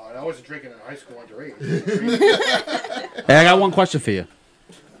 no. I wasn't drinking in high school underage. Hey, I got one question for you.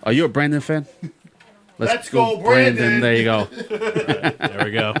 Are you a Brandon fan? Let's go, Brandon. There you go. There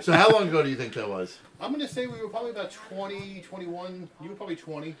we go. So how long ago do you think that was? I'm gonna say we were probably about 20, 21. You were probably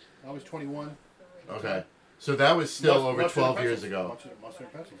 20. I was 21. Okay. So that was still over Mustard 12 and years pretzels. ago. Mustard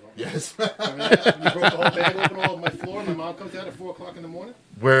and pretzels. Huh? Yes. I mean, you broke the whole bag open all over my floor. My mom comes down at 4 o'clock in the morning.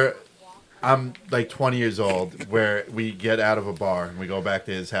 Where I'm like 20 years old, where we get out of a bar and we go back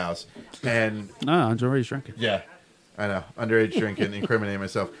to his house. And No, I'm already drinking. yeah, I know. Underage drinking, incriminating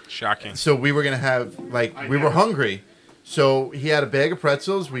myself. Shocking. So we were going to have, like, we were hungry. So he had a bag of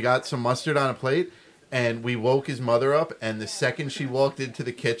pretzels. We got some mustard on a plate. And we woke his mother up. And the second she walked into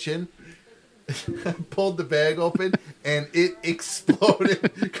the kitchen, pulled the bag open, and it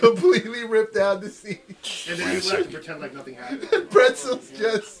exploded, completely ripped out the seat. And then you left to pretend like nothing happened. Pretzels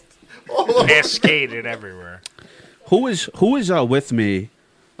just all over. Cascaded everywhere. Who is with me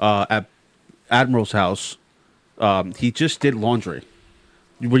at Admiral's house? He just did laundry.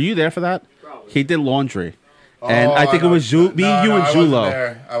 Were you there for that? Probably. He did laundry, and I think it was me, you, and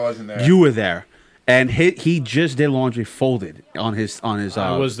Zulo. I wasn't there. You were there, and he just did laundry folded on his.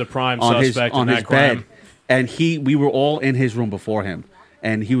 I was the prime on suspect on in his that crime. bed, and we were all in his room before him,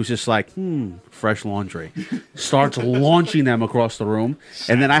 and he was just like, fresh laundry. Starts launching them across the room,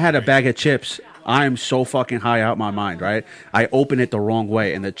 and then I had a bag of chips. I am so fucking high out my mind, right? I open it the wrong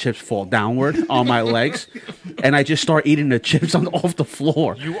way, and the chips fall downward on my legs, and I just start eating the chips off the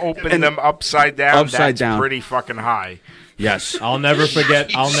floor. You open them upside down. Upside That's down. pretty fucking high. Yes. I'll never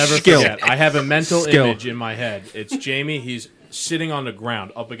forget. Skill. I have a mental Skill. image in my head. It's Jamie. He's sitting on the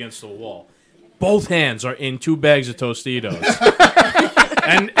ground up against the wall. Both hands are in 2 bags of Tostitos.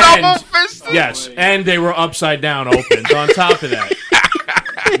 and yes, and they were upside down opened on top of that.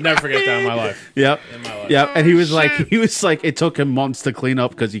 Never forget that in my life. Yep. In my life. Yep. And he was like, it took him months to clean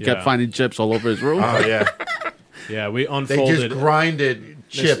up because he kept Yeah. finding chips all over his room. Oh, yeah. Yeah, we They unfolded. just grinded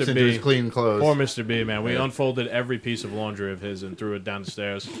chips Mr. into B. his clean clothes. Poor Mr. B, man. We unfolded every piece of laundry of his and threw it down the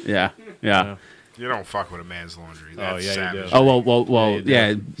stairs. Yeah. Yeah. You don't fuck with a man's laundry. That's Oh, yeah, you savage. do. Oh well,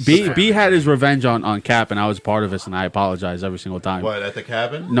 Yeah, yeah. B had his revenge on Cap, and I was part of this, and I apologize every single time. What, at the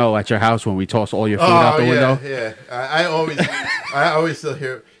cabin? No, at your house when we tossed all your food out the window. Yeah. I always still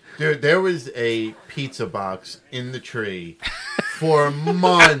hear. Dude, there was a pizza box in the tree for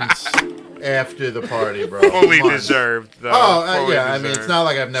months. after the party, bro. Fully Months. deserved. Though. Fully yeah. I mean, it's not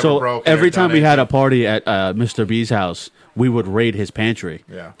like I've never So broken. every or done time we had a anything. party at Mr. B's house, we would raid his pantry.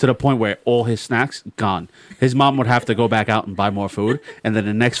 Yeah. To the point where all his snacks gone. His mom would have to go back out and buy more food, and then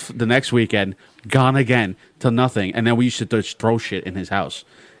the next weekend gone again to nothing. And then we used to just throw shit in his house,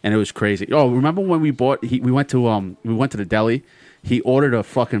 and it was crazy. Oh, remember when we bought? We went to the deli. He ordered a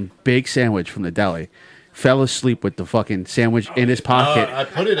fucking big sandwich from the deli. Fell asleep with the fucking sandwich in his pocket, I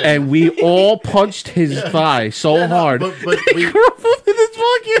put it in. and we all punched his thigh so hard. But we, Crumpled in his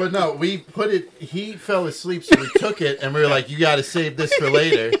pocket. but no, we put it. He fell asleep, so we took it, and we were like, "You got to save this for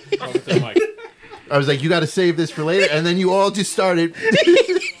later." I was like, "You got to save this for later," and then you all just started.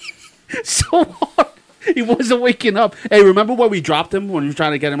 So hard. He wasn't waking up. Hey, remember when we dropped him when we were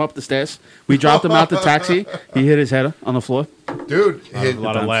trying to get him up the stairs? We dropped him out the taxi. He hit his head on the floor. Dude, A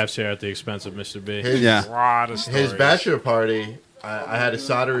lot of laughs here at the expense of Mr. B. Yeah. A lot of stories. his bachelor party. I had to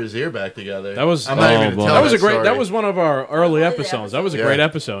solder his ear back together. That was I'm not even oh, gonna boy. tell that was a great. story. That was one of our early episodes. That was a Yeah. great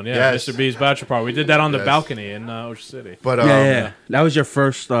episode. Yeah, Yes. Mr. B's bachelor party. We did that on the Yes. balcony in Ocean City. But Yeah. That was your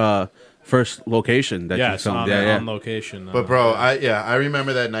first location that you Yes, filmed. on location. But bro, I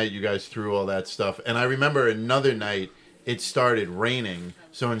remember that night you guys threw all that stuff, and I remember another night it started raining.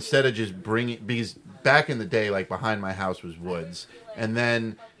 So instead of just bringing, because back in the day, like behind my house was woods, and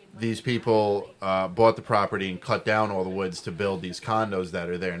then these people bought the property and cut down all the woods to build these condos that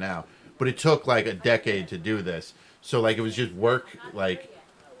are there now. But it took like a decade to do this, so like it was just work like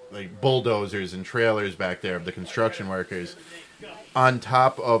bulldozers and trailers back there of the construction workers. On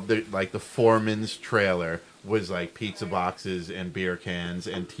top of the foreman's trailer was like pizza boxes and beer cans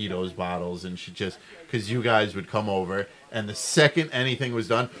and Tito's bottles and shit, just because you guys would come over, and the second anything was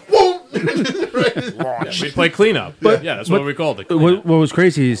done, whoa! Launch. we play cleanup. But yeah, that's what we called it. What was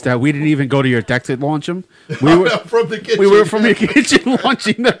crazy is that we didn't even go to your deck to launch him. We were From the kitchen. we were from your kitchen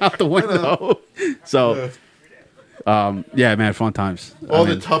launching them out the window. So, yeah, man, fun times. all I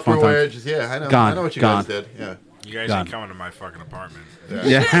mean, the fun Tupperware. times. Just I know. Gone, I know what you gone. guys did. Yeah. You guys God. ain't coming to my fucking apartment.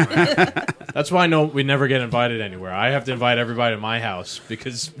 Yeah. That's why I know we never get invited anywhere. I have to invite everybody to my house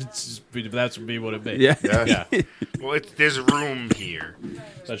because that's would be what it be. Yeah. Yeah. Yeah, Well, there's room here.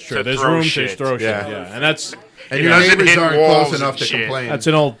 that's true. To There's throw room shit. to throw shit. Yeah. Yeah, and that's And It your doesn't neighbors hit aren't walls close enough and to shit. complain. that's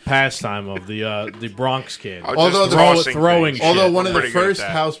an old pastime of the Bronx kid. Oh, Although just the- tossing throwing things. shit. Although one of the Pretty good at first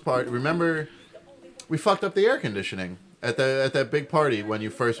that. house party, remember, we fucked up the air conditioning at that big party when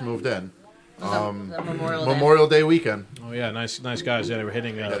you first moved in. Memorial Day weekend. Oh yeah, nice guys. Yeah, they were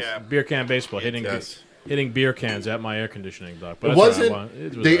hitting Yeah. beer can baseball, hitting beer cans at my air conditioning dock. But It that's what I wasn't. want.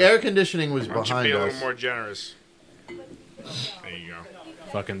 It was The all right. air conditioning was Why don't you behind be a us. little more generous? There you go.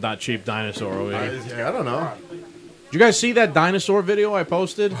 Fucking not cheap dinosaur over here. I don't know. Did you guys see that dinosaur video I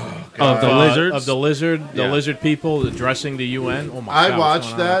posted Of the lizards? Of the lizard people addressing the UN? Oh my I god! what's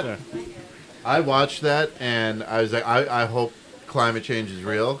watched going on out that. there? I watched that and I was like, I hope climate change is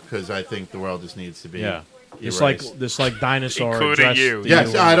real because I think the world just needs to be. Yeah, erased. this like dinosaur. Including addressed you. the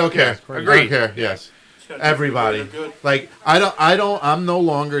Yes, UN. I don't care. Yeah, I agreed. don't care. Yes, everybody. Like I'm no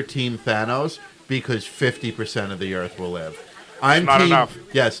longer Team Thanos because 50% of the Earth will live. I'm not team, enough.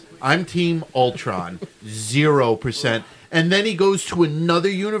 Yes, I'm Team Ultron, 0%. And then he goes to another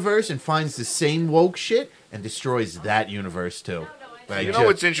universe and finds the same woke shit and destroys that universe too. Like, You know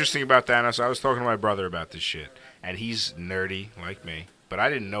what's interesting about Thanos? I was talking to my brother about this shit, and he's nerdy like me, but I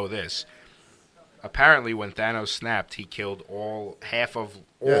didn't know this. Apparently, when Thanos snapped, he killed half of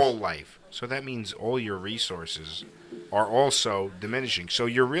all life. So that means all your resources are also diminishing. So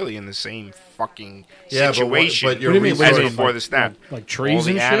you're really in the same fucking Yeah, situation but your What do you mean? as resources- before the snap. like trees all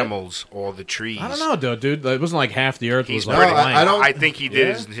the and shit? animals, all the trees. I don't know, dude. It wasn't like half the Earth He's was pretty. like I don't- I think he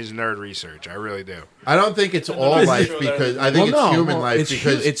did Yeah? his nerd research. I really do. I don't think it's all life because I think Well, it's no, human well, life it's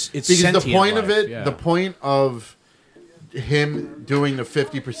because hu- it's because the sentient point of life, it, yeah. the point of him doing the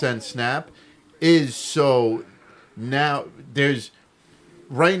 50% snap is so now there's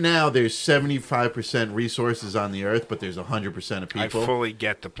 75% resources on the earth, but there's 100% of people. I fully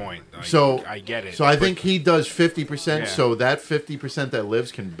get the point. So I get it. So I But think he does 50%, Yeah. so that 50% that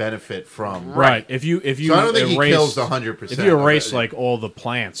lives can benefit from. right. If you So I don't think erase, he kills the 100%. If you erase of it. like all the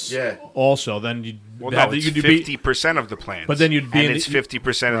plants, Yeah. also then you'd well, have no, it's you'd be 50% of the plants. But then you'd be and in it's the-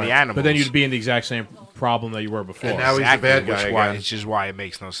 50% of the Right. animals. but then you'd be in the exact same problem that you were before. And now he's the bad guy again. Which is why it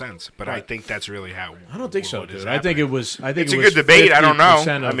makes no sense. But I think that's really how. I don't think so, what is dude. I think it happening. was. I think It's it a was good debate. I don't know.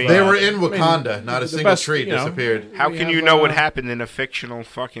 50% of, I mean- They were in Wakanda, not a the single best, tree you know, disappeared. How We can have, you know what happened in a fictional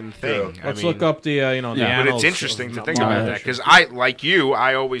fucking thing? Yeah. I Let's mean, look up the the Yeah. But annals it's interesting of to think modern about that history. because I, like you,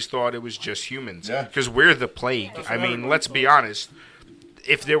 I always thought it was just humans. Yeah. Because we're the plague. I mean, let's be honest.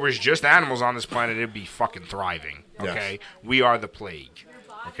 If there was just animals on this planet, it'd be fucking thriving. Okay, we are the plague.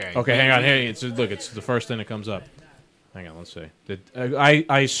 Okay. Okay, hang on. Hey, it's the first thing that comes up. Hang on, let's see.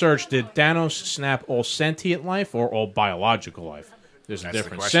 I searched, did Thanos snap all sentient life or all biological life? There's a That's the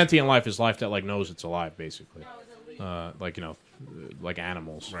difference. question. Sentient life is life that like knows it's alive, basically. Like, like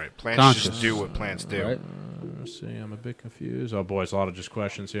animals. Right. Plants just do what plants do. Right. Let's see, I'm a bit confused. Oh, boy, it's a lot of just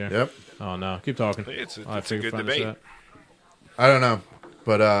questions here. Yep. Oh, no. Keep talking. It's a figure good find this debate. out. I don't know,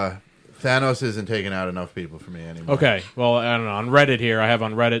 but Thanos isn't taking out enough people for me anymore. Okay, well, I don't know. On Reddit here, I have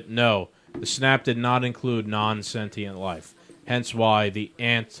on Reddit, no. The snap did not include non-sentient life. Hence why the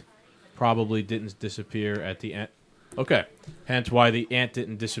ant probably didn't disappear at the end. Okay. Hence why the ant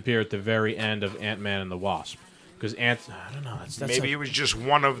didn't disappear at the very end of Ant-Man and the Wasp. Because ants, I don't know. That's Maybe like, it was just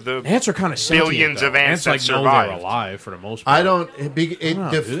one of the ants are kind of billions of ants that like know survived. they're alive for the most part. I don't. I don't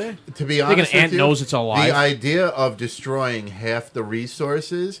know, do they? To be I think honest, an ant with you, knows it's alive. The idea of destroying half the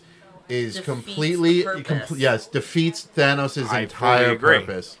resources is Defeats completely the purpose. defeats Thanos' I entire fully agree.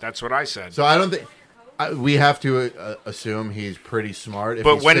 purpose. That's what I said. So I don't think we have to assume he's pretty smart. If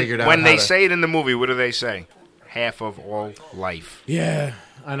but he's when figured out when they how to- say it in the movie, what do they say? Half of all life. Yeah,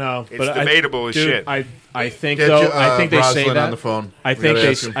 I know. It's but debatable as dude, shit. I think Get though. you, I think they say Rosalind that on the phone. I We think gotta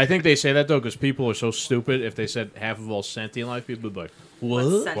they. ask him. I think they say that though because people are so stupid. If they said half of all sentient life, people would be like,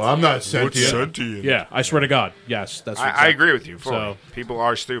 "What?" Well, I'm not sentient. sentient? Yeah, I swear to God, yes, that's. I agree with you. Fully. So- People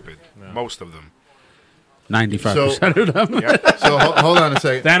are stupid. Most of them. 95% of them. Yeah. So hold on a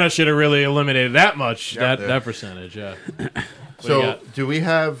second. Thanos should have really eliminated that much. Yeah. that percentage. Yeah. What do you So got? do we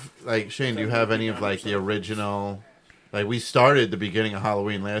have Shane? Do you have any of the original? Like we started the beginning of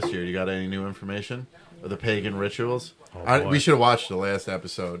Halloween last year. You got any new information of the pagan rituals? boy. We should have watched the last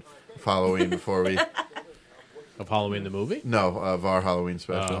episode of Halloween before we. Of Halloween the movie? No, of our Halloween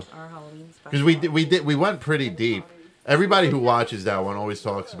special. Our Halloween special. Because we went pretty deep. Everybody who watches that one always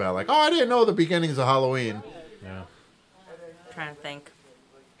talks about like, oh, I didn't know the beginnings of Halloween. Yeah. Trying to think.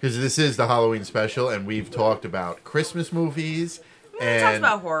 Because this is the Halloween special, and we've talked about Christmas movies and talked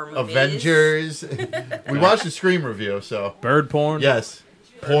about horror movies. Avengers. We watched the Scream review, so Bird porn. yes,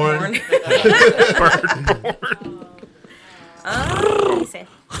 porn. Let me see.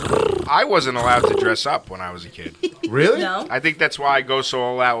 I wasn't allowed to dress up when I was a kid. Really? No. I think that's why I go so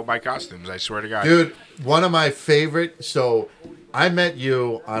all out with my costumes. I swear to God. Dude, one of my favorite. So, I met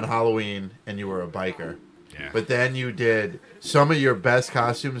you on Halloween, and you were a biker. Yeah. But then you did some of your best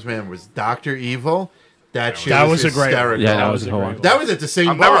costumes. Man, was Dr. Evil. That shit That was was a great one. hysterical. Yeah, that was a great one. That was at the same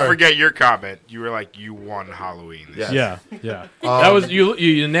I'll bar. never forget your comment. You were like, "You won Halloween." Yes. Yeah. Yeah. that was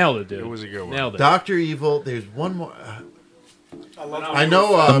you nailed it, dude. It was a good one. Nailed it. Dr. Evil. There's one more. I I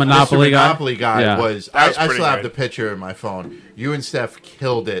know The Monopoly Mr. guy? Monopoly guy Yeah. was. That was I pretty still have good. the picture in my phone. You and Steph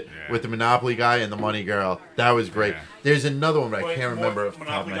killed it Yeah. with the Monopoly guy and the Money Girl. That was great. Yeah. There's another one, but I Wait, can't remember. Off the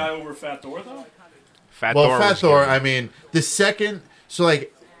top of Monopoly my guy head. over Fat Thor though. Fat Well, Thor Fat was Thor. good. I mean, the second.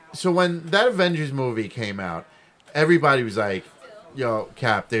 So when that Avengers movie came out, everybody was like, "Yo,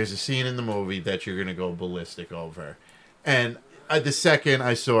 Cap, there's a scene in the movie that you're gonna go ballistic over," and the second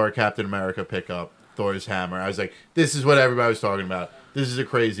I saw Captain America pick up Thor's hammer, I was like, "This is what everybody was talking about. This is a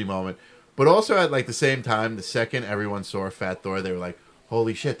crazy moment." But also at the same time, the second everyone saw Fat Thor, they were like,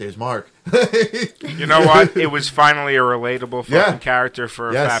 "Holy shit, there's Mark." You know what? It was finally a relatable fucking Yeah. character for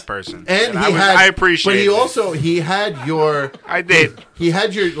a Yes. fat person, And I appreciate. But he it. also had your. I did. He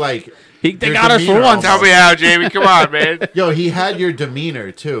had your They your got us for demeanor once. Tell me how, Jamie. Come on, man. Yo, he had your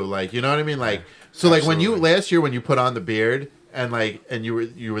demeanor too. Like, you know what I mean? Like, so like when you Absolutely. last year when you put on the beard and you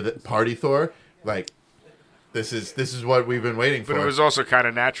were the party Thor, like this is what we've been waiting for. But it was also kind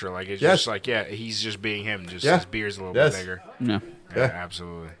of natural. Like it's Yes. just like he's just being him. Just Yeah. his beard's a little Yes. bit bigger. Yeah. Yeah, Yeah.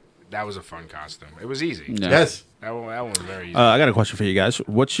 absolutely. That was a fun costume. It was easy. Yeah. Yes. That one was very easy. I got a question for you guys.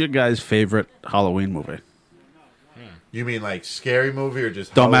 What's your guys' favorite Halloween movie? You mean like scary movie or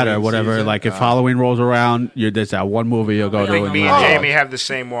just Don't matter, Halloween whatever. season? Like if Halloween rolls around, there's that one movie you'll go I to. think and Me you and watch. Jamie have the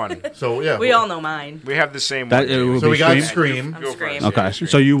same one. So yeah, We all know mine. We have the same That- one. it Jamie. would So be we got Scream? Scream. I'm Go Scream. first. Okay,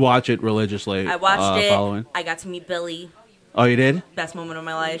 so you watch it religiously. I watched it. Following. I got to meet Billy. Oh, you did? Best moment of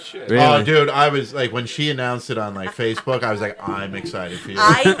my life. Really? Oh, dude, I was like when she announced it on Facebook, I was like, I'm excited for you.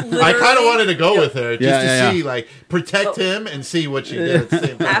 I I kind of literally- wanted to go with her just Yeah, to yeah, see, yeah. like, protect him and see what she did at the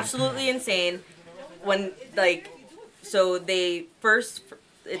same time. Absolutely insane. When so they first,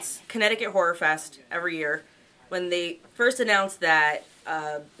 it's Connecticut Horror Fest every year. When they first announced that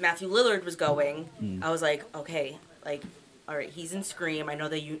Matthew Lillard was going, I was like, okay, all right, he's in Scream. I know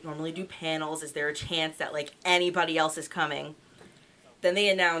that you normally do panels. Is there a chance that anybody else is coming? Then they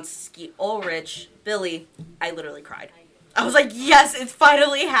announced Skeet Ulrich, Billy. I literally cried. I was like, yes, it's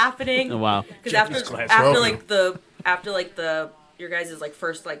finally happening. Oh, wow. Because after your guys'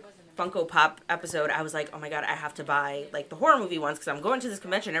 first Funko Pop episode, I was like, oh my god, I have to buy like the horror movie ones because I'm going to this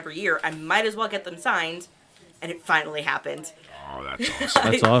convention every year. I might as well get them signed, and it finally happened. Oh, that's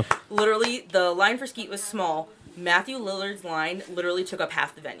awesome. That's awesome. Literally, the line for Skeet was small. Matthew Lillard's line literally took up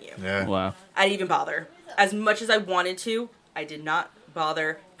half the venue. Yeah. Wow. I didn't even bother. As much as I wanted to, I did not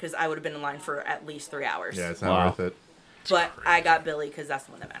bother because I would have been in line for at least 3 hours. Yeah, it's not worth it. But I got Billy because that's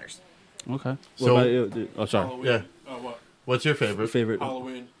the one that matters. Okay. So- What about you? Oh, sorry. Halloween. Yeah. What? What's your favorite?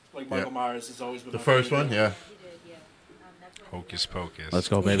 Halloween. Like Michael Myers has always been The my first favorite. one, yeah. Hocus Pocus. Let's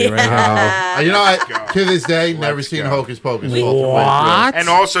go, baby. Right now. You know, to this day, never seen Hocus Pocus. What? And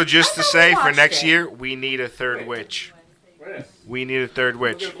also, just to say, for watched next it. year, we need a third witch. We need a third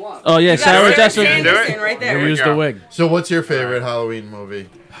witch. Oh, yeah, Sarah Jessica. Can you do it? Right There there. we Use go. the wig. So, what's your favorite Halloween movie?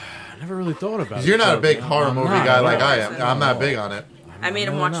 I never really thought about it. Because you're not a big horror movie not, guy no. like I am. I'm not big on it. I made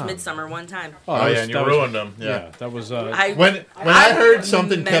him watch Midsummer one time. Oh, that yeah, was- and you that was- ruined them. Yeah. that was. When I heard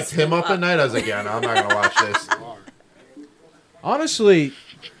something kept him up at night, I was like, yeah, no, I'm not going to watch this. Honestly,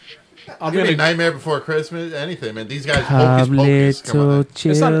 I'm Give me gonna. Nightmare Before Christmas, anything, man. These guys, Hocus Pocus, come on.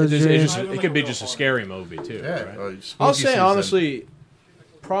 It's not. It could be just a scary movie too. Yeah, right? spooky I'll say season. honestly,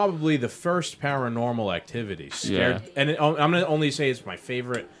 probably the first Paranormal Activity scared, and I'm gonna only say it's my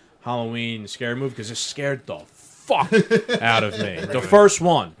favorite Halloween scary movie because it scared the fuck out of me. The first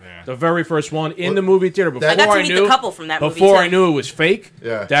one, the very first one in the movie theater. Before I got to I meet knew, the couple from that movie, before too. I knew it was fake,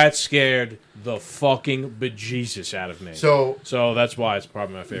 Yeah. that scared the fucking bejesus out of me. So that's why it's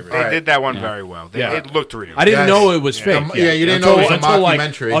probably my favorite. They did that one very well. It looked real. I didn't know it was Yeah. fake. Yeah, you didn't know it was a until like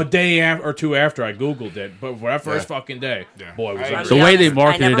mockumentary. a day or two after I googled it. But for that first fucking day, boy, was that The way they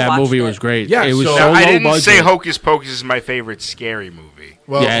marketed never that watched movie it. was great. Yeah, it was so- so Now, low I didn't budget. say Hocus Pocus is my favorite scary movie.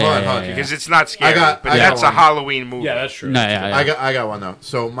 Well, Yeah, hold on, yeah, hold on. yeah, yeah. Because it's not scary, I but that's got a one. Halloween movie. Yeah, that's true. No, yeah. I got one though.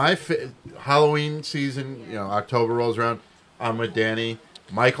 So my Halloween season, October rolls around. I'm with Danny,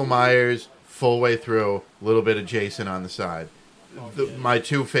 Michael Myers, full way through. A little bit of Jason on the side. My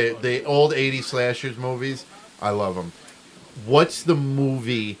two favorite, the old '80s slashers movies. I love them. What's the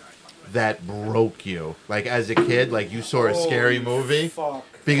movie that broke you? Like as a kid, like you saw a scary movie? Fuck.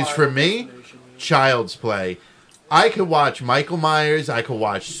 Because for me, Child's Play. I could watch Michael Myers. I could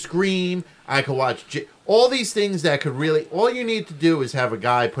watch Scream. I could watch all these things that could really. All you need to do is have a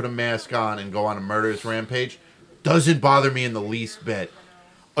guy put a mask on and go on a murderous rampage. Doesn't bother me in the least bit.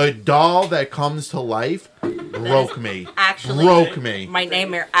 A doll that comes to life broke me. Actually, broke me. My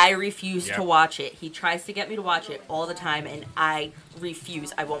nightmare. I refuse Yeah. to watch it. He tries to get me to watch it all the time, and I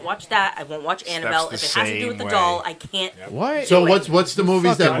refuse. I won't watch that. I won't watch Annabelle. the If it has to do with the same doll, way. I can't. Why? So what's the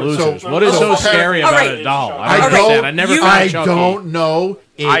movies that Fucking losers. so What is so Oh, scary all about right. a doll? I I don't. understand. I never you- found I Chucky. don't know.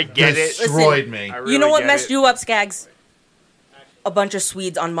 It I get it. destroyed Listen, me. I You really know what get messed it. you up, Skaggs? A bunch of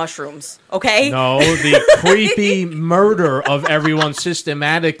Swedes on mushrooms. Okay. No, the creepy murder of everyone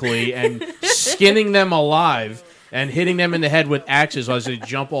systematically and skinning them alive and hitting them in the head with axes as they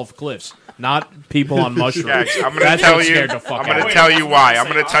jump off cliffs. Not people on mushrooms. Guys, I'm gonna That's tell what you. scared the fuck I'm out gonna of me. tell you why. I'm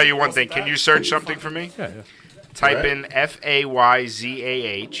gonna tell you one thing. Can you search something for me? Yeah, Type in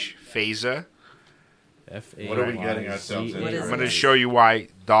FAYZAH, Phaser. What are we getting ourselves F-A-Y-Z-A-H. into? is I'm gonna it? show you why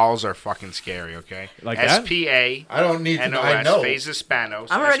dolls are fucking scary. Okay. Like that? SPA. I don't need to know. I NOS. know. Phaser Spanos.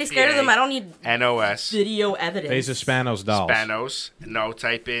 I'm already scared of them. I don't need NOS. video evidence. Phasa Spanos dolls. Spanos. No,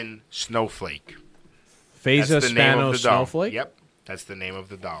 type in Snowflake. Phasa That's the name of Spanos the doll. Snowflake? Yep. That's the name of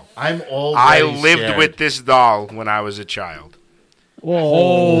the doll. I'm already I lived scared. with this doll when I was a child.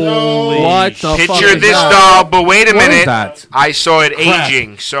 Holy What the fuck Picture is this that? doll, but wait a What is minute. that? I saw it Crap.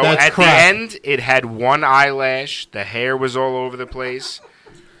 aging. So That's at crap. the end, it had one eyelash. The hair was all over the place.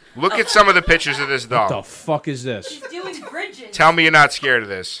 Look at some of the pictures of this What the doll. fuck is this? Doing Bridget. Tell me you're not scared of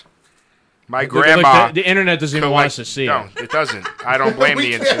this. My Look, grandma. the internet doesn't even want us to see No, it. it doesn't. I don't blame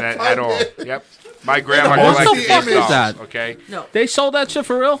We the can't internet find at all. it. Yep. My grandma What the collected fuck these is dolls. that? Okay. No. They sold that shit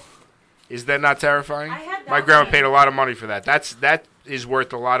for real? Is that not terrifying? I had that My grandma one. paid a lot of money for that. That is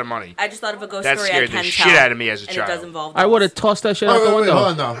worth a lot of money. I just thought of a ghost That story I scared can the tell. shit out of me as a and child. it does involve I would have dolls. tossed that shit out the Oh, wait, window.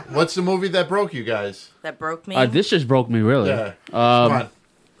 hold on, no. What's the movie that broke you guys? That broke me. This just broke me, really. Yeah. Come on.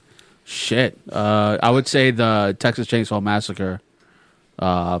 Shit. I would say the Texas Chainsaw Massacre,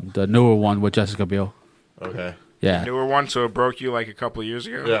 the newer one with Jessica Biel. Okay. Yeah. Newer one, so it broke you like a couple years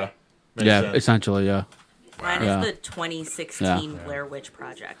ago? Yeah. Makes Yeah, sense. essentially, yeah. Mine Yeah. is the 2016 Blair Witch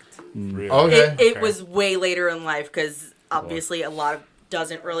Project. Okay. It was way later in life because obviously a lot of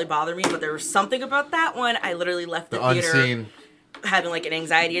doesn't really bother me, but there was something about that one. I literally left the, The theater unseen. having like an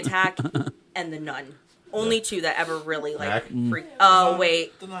anxiety attack, and the Nun. Only two that ever really like Mac? freaked. Oh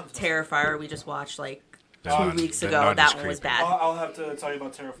wait, Terrifier. We just watched like 2 weeks ago. That one was bad. I'll have to tell you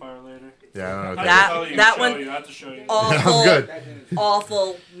about Terrifier later. Yeah, I don't know. That one. I have to show you. Awful, I'm good.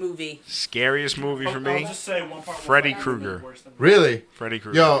 awful movie. Scariest movie for me? I'll just say one part. Freddy Krueger. Really? Freddy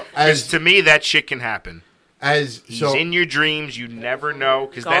Krueger. Yo, Because to me, that shit can happen. He's so in your dreams. You never know.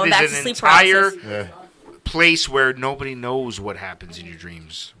 Because Going that back is to an sleep entire paralysis. place where nobody knows what happens in your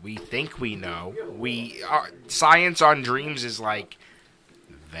dreams. We think we know. Science on dreams is like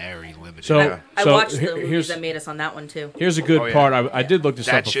very limited. So I watched the here's movies that made us on that one too. here's a good part. I did look this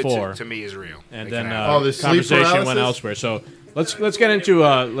That up shit before. to me is real. And It then can happen. the sleep conversation paralysis? went elsewhere. So let's get into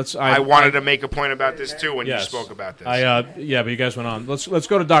I wanted to make a point about this too when you spoke about this. but you guys went on. Let's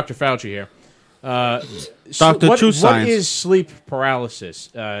go to Dr. Fauci here. Dr. True What Science. is sleep paralysis?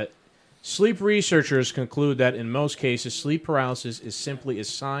 Sleep researchers conclude that in most cases, sleep paralysis is simply a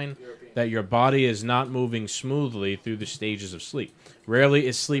sign that your body is not moving smoothly through the stages of sleep. Rarely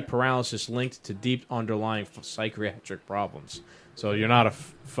is sleep paralysis linked to deep underlying psychiatric problems. So you're not a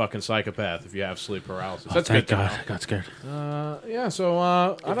fucking psychopath if you have sleep paralysis. That's Thank good to God. know. I got scared. Yeah, so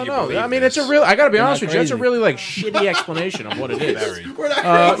I don't you know. believe I mean, this. it's a real. I got to be honest not with you. That's a crazy. really like shitty explanation of what it is. Very.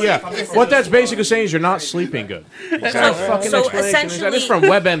 Yeah, what that's basically saying is you're not sleeping good. What kind of fucking So explanation is that? This is essentially- from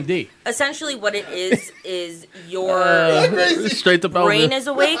WebMD. Essentially, what it is your Straight to brain is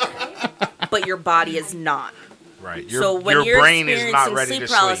awake, but your body is not. Right. So when your you're brain is not experiencing ready sleep to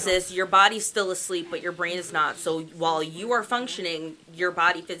paralysis, sleep. your body's still asleep, but your brain is not. So while you are functioning, your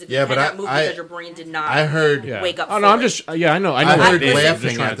body physically Yeah, but cannot move I- because your brain did not I heard. Yeah. wake up. Oh no, I'm fully. just. Yeah, I know. I I know. what heard it is. I'm laughing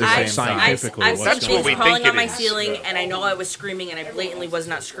just trying at to the say same I've, time. scientifically I've what's seen what things we crawling think on it my is. ceiling, and I know I was screaming, and I blatantly was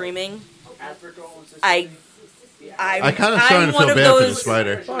not screaming. I'm kind of starting to one feel of bad for the those-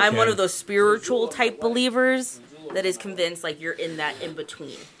 spider. I'm one of those spiritual type believers that is convinced like you're in that in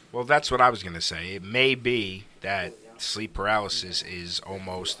between. Well, that's what I was going to say. It may be that sleep paralysis is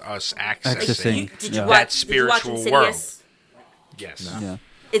almost us accessing Accessing. Did you Yeah. watch? that Did you watch spiritual world. Insidious? Yes. Yeah.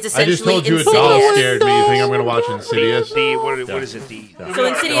 It's I essentially just told you a Insidious. doll scared me. You think I'm going to watch Insidious? What is it? So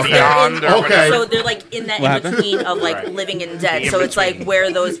Insidious, Beyond they're in, or whatever. so they're like in that What in happened? between of like Right. living and dead. The So it's like in-between.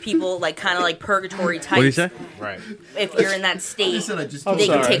 where those people like kind of like purgatory types. What do you say? Right. If you're in that state, I just they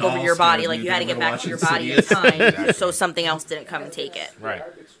can sorry. take over your body. Like you had to get back to your body in time, so something else didn't come and take it. Right.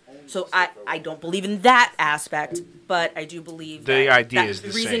 So I don't believe in that aspect, but I do believe The that, idea that is the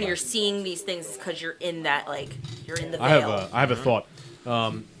reason same. you're seeing these things is because you're in that like you're in the veil. I have a thought.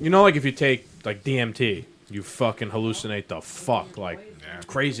 You know, like if you take like DMT, you fucking hallucinate the fuck like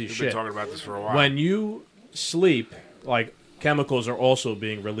crazy We've shit. been talking about this for a while. When you sleep, like chemicals are also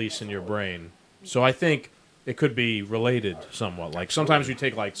being released in your brain. So I think it could be related somewhat. Like sometimes you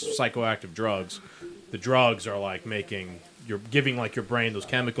take like psychoactive drugs. The drugs are like you're giving like your brain those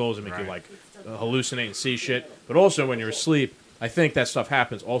chemicals and make you like hallucinate and see shit. But also when you're asleep, I think that stuff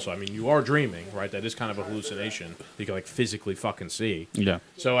happens also. I mean, you are dreaming, right? That is kind of a hallucination. You can like physically fucking see. Yeah.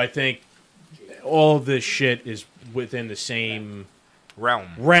 So I think all this shit is within the same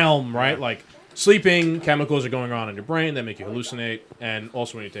realm, right? Like sleeping, chemicals are going on in your brain that make you hallucinate, and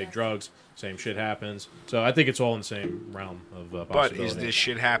also when you take drugs, same shit happens. So I think it's all in the same realm of But possibility. is this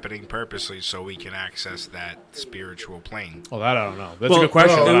shit happening purposely so we can access that spiritual plane? Oh, that I don't know. That's a good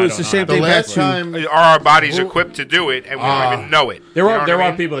question. but I don't know. The last time, are our bodies equipped to do it, and we don't even know it? There You know are what there I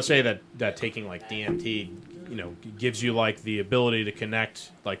are mean? people that say that taking like DMT, gives you like the ability to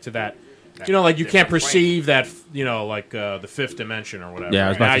connect like to that. Like you can't perceive that, like the fifth dimension or whatever. Yeah, I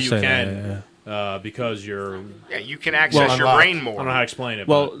was about now to you say can, that, because you're. Yeah, you can access your brain more. I don't know how to explain it.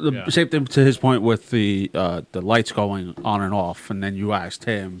 Well, but, yeah. the same thing to his point with the lights going on and off, and then you asked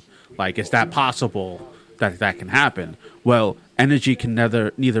him, like, is that possible that can happen? Well, energy can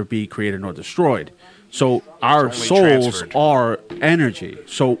neither be created nor destroyed. So our only souls transferred. are energy.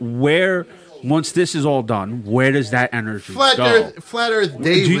 So once this is all done, where does that energy Flat go? Earth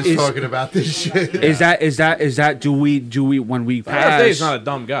Dave was talking about this shit. Is that do we when we Flat Earth pass? Dave's not a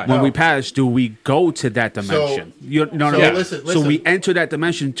dumb guy. When No. we pass, do we go to that dimension? You know what I mean? listen. So we enter that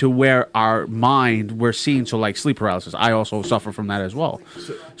dimension to where our mind we're seeing. So like sleep paralysis, I also suffer from that as well.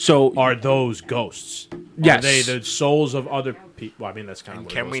 So are those ghosts? Yes. Are they the souls of other people? Well, I mean, that's kind of.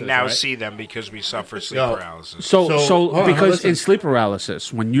 Can what we it is, now right? see them because we suffer sleep Yo. paralysis? So hold on, because listen. in sleep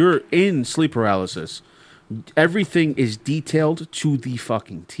paralysis, when you're in sleep paralysis, everything is detailed to the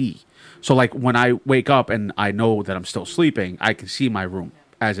fucking T. So like when I wake up and I know that I'm still sleeping, I can see my room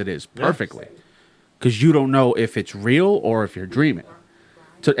as it is perfectly. Because you don't know if it's real or if you're dreaming.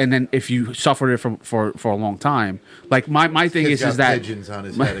 And then if you suffered it for a long time, like my thing Kid's is got that pigeons on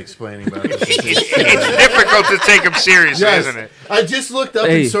his head explaining about this. It's difficult to take him seriously, Yes. isn't it? I just looked up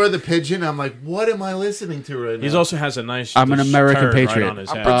Hey. and saw the pigeon. I'm like, what am I listening to right now? He also has a nice. I'm an American turd right patriot. on his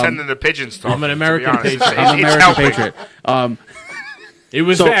I'm head. pretending the pigeons talk. I'm an American patriot. I'm an It's American helping. patriot. It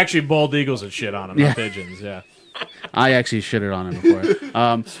was So- actually bald eagles and shit on him, Yeah. not pigeons. Yeah. I actually shitted on him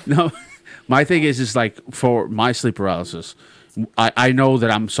before. No, my thing is like for my sleep paralysis, I know that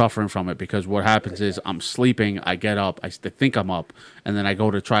I'm suffering from it because what happens is I'm sleeping, I get up, I think I'm up, and then I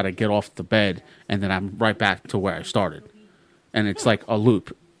go to try to get off the bed, and then I'm right back to where I started. And it's like a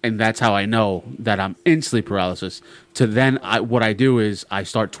loop. And that's how I know that I'm in sleep paralysis. To then, what I do is I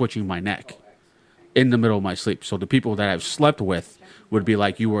start twitching my neck in the middle of my sleep. So the people that I've slept with would be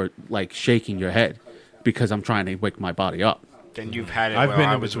like, you were like shaking your head because I'm trying to wake my body up. Then you've had it. I've while been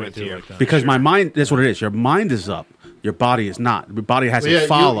I in was between with too you. like that. Because my mind, that's what it is. Your mind is up. Your body is not. Your body has Well, to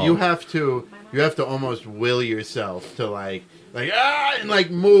follow. You have to almost will yourself to like and like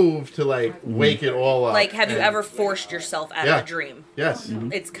move to like wake it all up. Like, have you And- ever forced yourself out Yeah. of a dream? Yes.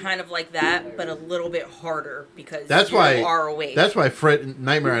 It's kind of like that, but a little bit harder because That's you why are awake. That's why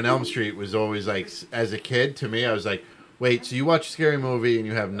Nightmare on Elm Street was always like, as a kid, to me, I was like, wait, so you watch a scary movie and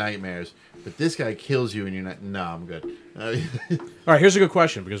you have nightmares, but this guy kills you and you're not. No, I'm good. All right, here's a good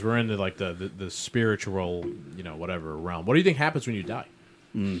question because we're into like the spiritual, whatever realm. What do you think happens when you die?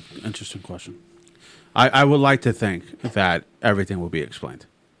 Interesting question. I would like to think that everything will be explained.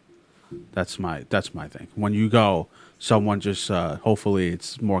 That's my thing. When you go, someone just hopefully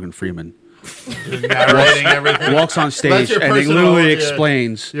it's Morgan Freeman narrating everything. walks on That's stage your and he personal- literally yeah,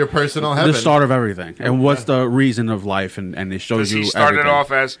 explains your personal heaven. the start of everything and what's the reason of life and it shows Because you he started everything.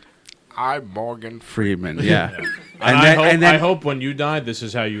 off as, I'm Morgan Freeman, yeah. And, then- I hope when you die, this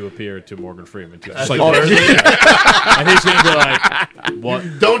is how you appear to Morgan Freeman. Too. Just like, Oh, and he's gonna be like,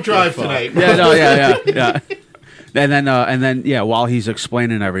 "What? Don't drive the fuck?" tonight. Yeah, no, yeah. And then, while he's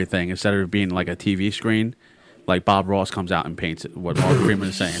explaining everything, instead of it being like a TV screen, like Bob Ross comes out and paints it, what Morgan Freeman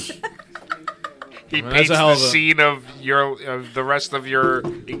is saying. He That's paints a hell the of a- scene of the rest of your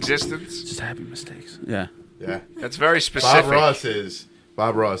existence. Just happy mistakes. Yeah. Yeah. That's very specific.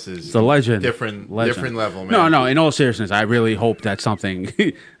 Bob Ross is The legend. different level, man. No, in all seriousness, I really hope that something,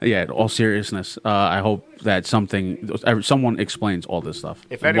 in all seriousness, I hope that someone explains all this stuff.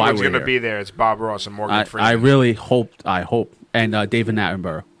 If Why anyone's we're going to here. be there, it's Bob Ross and Morgan Freeman. I really hope, and David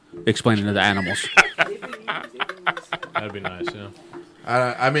Attenborough explaining to the animals. That'd be nice, yeah.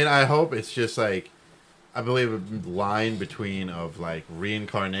 I mean, I hope it's just like, I believe a line between of like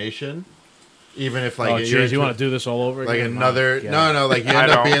reincarnation, even if like Oh, you're jeez, you want to do this all over like again? another My God. like you I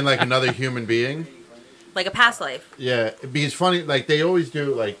end up don't. being like another human being. like a past life. Yeah, because funny, like they always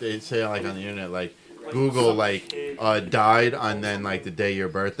do, like they say like on the internet, like Google like died on then like the day of your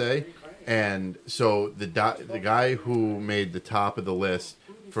birthday, and so the guy who made the top of the list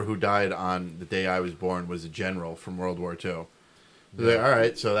for who died on the day I was born was a general from World War II. So they're, all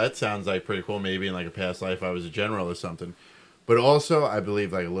right, so that sounds like pretty cool. Maybe in like a past life I was a general or something. But also, I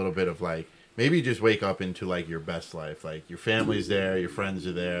believe like a little bit of like maybe you just wake up into like your best life, like your family's there, your friends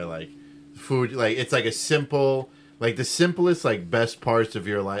are there, like food, like it's like a simple, like the simplest, like best parts of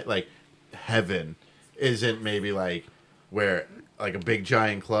your life, like heaven isn't maybe like where like a big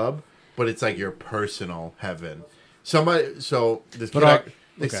giant club, but it's like your personal heaven. So this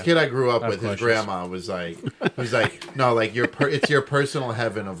kid I grew up I have with, his questions. grandma was like, no, like it's your personal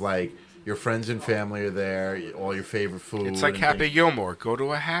heaven of like your friends and family are there, all your favorite food. It's like and Happy things. Gilmore. Go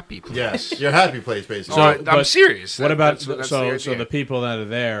to a happy place. Yes, your happy place, basically. So, I'm but serious. What about That's so the idea. people that are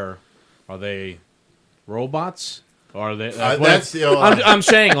there? Are they robots? Or are they? that's I'm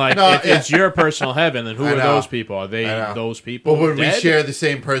saying like No, if it's your personal heaven, then who I are know. those people? Are they I know. those people? But would we dead? share the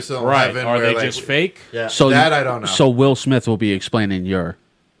same personal Right? heaven? Are where, they like, just fake? Yeah, So that I don't know. So Will Smith will be explaining your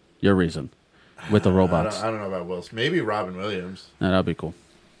reason with the robots. I don't know about Will Smith. Maybe Robin Williams. No, that'd be cool.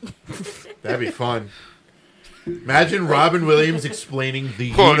 That'd be fun. Imagine Robin Williams explaining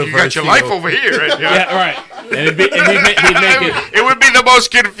the Well, you universe. got your life over here. Right? Yeah, right. And he'd make it. It would be the most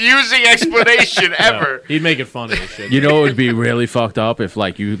confusing explanation ever. He'd make it funny as shit. You know, it would be really fucked up if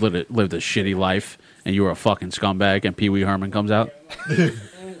like you lived a shitty life and you were a fucking scumbag and Pee Wee Herman comes out.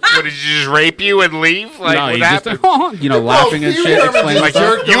 What, did you just rape you and leave? Like, No, what you just happened? laughing and Pee Wee shit, Herman explaining just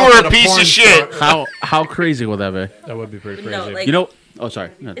stuff. jerked You off were at a piece porn of star. shit. How crazy would that be? That would be pretty crazy. No, like, You know? Oh,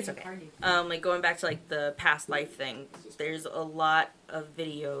 sorry. No. it's okay. Like going back to like the past life thing, there's a lot of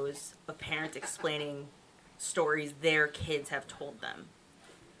videos of parents explaining stories their kids have told them.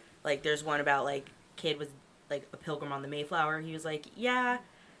 Like there's one about like kid was like a pilgrim on the Mayflower. He was like, yeah,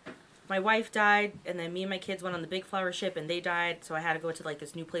 my wife died, and then me and my kids went on the big flower ship, and they died, so I had to go to, like,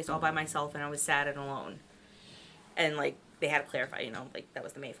 this new place all by myself, and I was sad and alone. And, like, they had to clarify, you know, like, that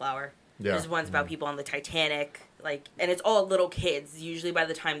was the Mayflower. Yeah. There's ones about people on the Titanic, like, and it's all little kids. Usually by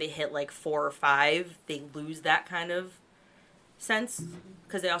the time they hit, like, 4 or 5, they lose that kind of sense.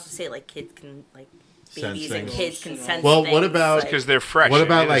 Because they also say, like, kids can, like, babies and kids can sense Well, things. what about... Because they're fresh. What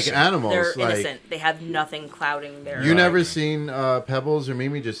about, like, innocent. animals? They're like, innocent. They have nothing clouding their... You never seen Pebbles or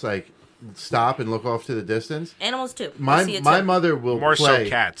Mimi just, like, stop and look off to the distance? Animals, too. My see it my too. mother will More play... so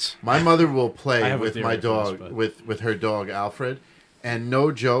cats. My mother will I play have a with theory my for dog, this, but- with her dog, Alfred. And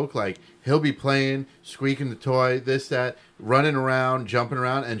no joke, like, he'll be playing, squeaking the toy, this, that, running around, jumping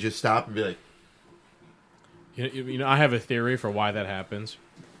around, and just stop and be like... You know, I have a theory for why that happens.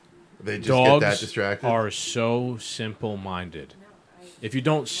 They just Dogs get that distracted. are so simple-minded. If you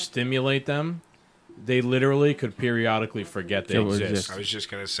don't stimulate them, they literally could periodically forget they They will exist. exist. I was just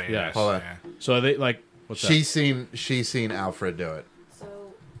going to say Yeah. that. Hold on. Yeah. So they like what's that? She's seen Alfred do it. So,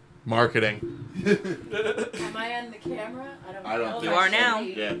 Marketing. am I on the camera? I don't know think if You are should now.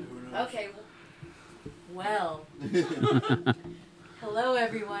 be. Yeah. Okay. Well. Hello,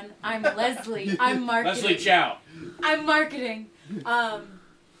 everyone. I'm Leslie. I'm marketing. Leslie Chow. I'm marketing.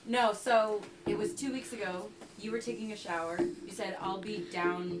 No, so it was 2 weeks ago. You were taking a shower. You said, I'll be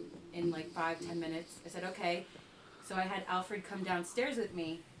down in like 5-10 minutes. I said, okay. So I had Alfred come downstairs with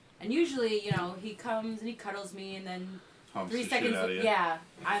me. And usually, you know, he comes and he cuddles me and then Humps 3 the shit seconds. out of you. Yeah,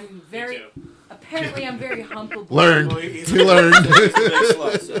 I'm very. Apparently, I'm very humpable. Learned. Well, He learned. Big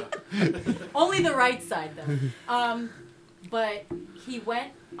slut, so. Only the right side, though. But he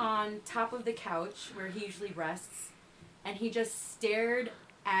went on top of the couch where he usually rests, and he just stared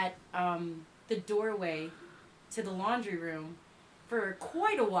at the doorway to the laundry room for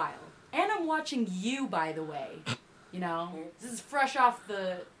quite a while. And I'm watching you, by the way. You know, this is fresh off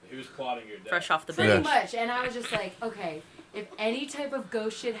the. He was plotting your death. Fresh off the Pretty bench. much. And I was just like, okay, if any type of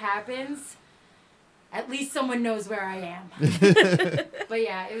ghost shit happens, at least someone knows where I am. But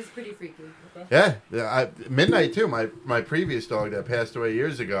yeah, it was pretty freaky. Yeah, Midnight too. My previous dog that passed away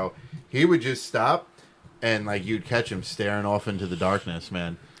years ago, he would just stop, and like you'd catch him staring off into the darkness,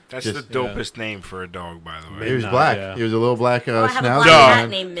 man. That's Just- the dopest name for a dog, by the way. He was Midnight, black. yeah. He was a little black Oh, I have a schnauzer. black cat man.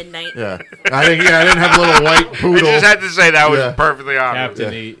 named Midnight. Yeah, I didn't have a little white I poodle. just had to say that was Yeah. perfectly honest.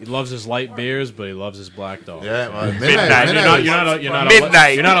 Captain, he loves his light beers, but he loves his black dog. Yeah, well, Midnight. Midnight. You're not, you're not a, you're not a,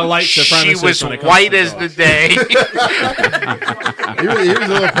 Midnight. You're not a light She supremacist was when it comes white to as the dogs. day. he was a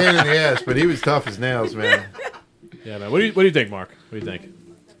little pain in the ass, but he was tough as nails, man. Yeah, man. What do you think, Mark? What do you think?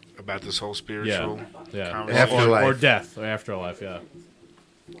 About this whole spiritual Yeah. conversation. Afterlife. Or death, or afterlife. Yeah.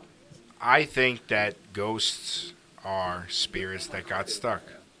 I think that ghosts are spirits that got stuck.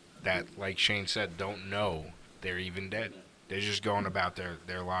 That, like Shane said, don't know they're even dead. They're just going about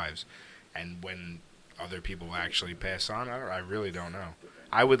their lives. And when other people actually pass on, I really don't know.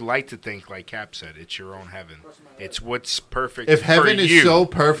 I would like to think, like Cap said, it's your own heaven. It's what's perfect If for heaven you. is so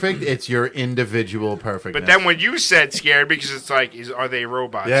perfect, it's your individual perfectness. But then when you said scared, because it's like, are they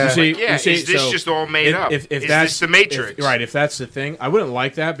robots? Yeah. It's You like, yeah, is this so just all made up? If is that's this the Matrix? if that's the thing, I wouldn't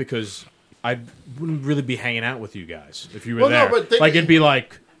like that because I wouldn't really be hanging out with you guys if you were Well, no, there. but think- like it'd be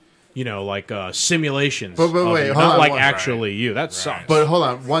like, you know, like simulations. But of wait, you, hold not on, like one- actually you. That sucks. But hold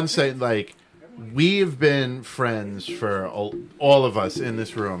on, one second. Like, we've been friends for all of us in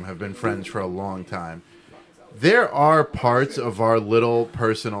this room have been friends for a long time. There are parts of our little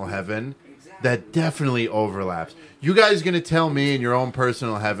personal heaven that definitely overlaps. You guys gonna tell me in your own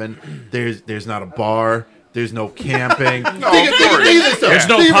personal heaven, there's not a bar, there's no camping. Think of this though. There's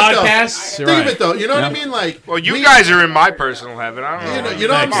no Think of it though. podcasts. Think of it though. You know what I mean? Like, Well, you guys are in my personal heaven. I don't know. You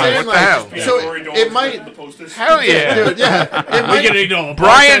know what I'm Come on, saying? What the hell? Like, so it might. Hell yeah. Dude, yeah. It we might, get a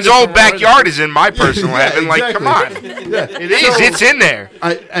Brian's old backyard is in my personal Yeah, heaven. Like, exactly. come on. Yeah. It is. It's in there.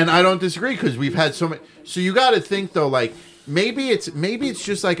 I don't disagree because we've had so many. So you got to think though, like maybe it's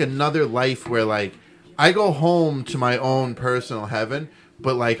just like another life where like I go home to my own personal heaven,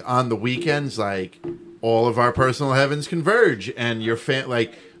 but like on the weekends, like all of our personal heavens converge, and your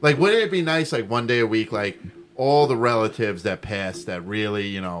like wouldn't it be nice like one day a week, like all the relatives that passed that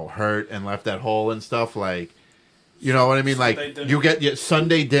really hurt and left that hole and stuff, like. You know what I mean? Like you get your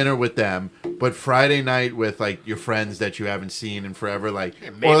Sunday dinner with them, but Friday night with like your friends that you haven't seen in forever. Like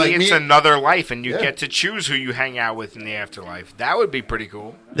Maybe or like it's me, another life, and you Yeah. get to choose who you hang out with in the afterlife. That would be pretty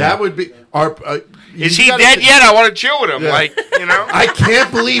cool. that would be our. Is you he gotta dead thi- yet? I want to chill with him. Yeah. Like, You know? I can't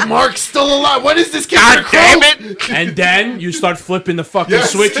believe Mark's still alive. What is this kid? God damn it! And then you start flipping the fucking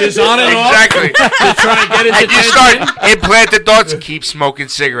Yes. switches on and off. Exactly. To try and get his And you attention. start implanted thoughts. Keep smoking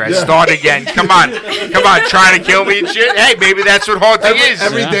cigarettes. Start again. Come on, trying to kill me and shit. Hey, maybe that's what haunting is.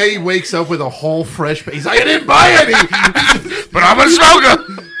 Every day he wakes up with a whole fresh. He's like, I didn't buy any, but I'm gonna smoke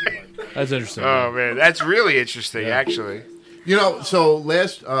them. That's interesting. Oh man, that's really interesting. Actually, You know, so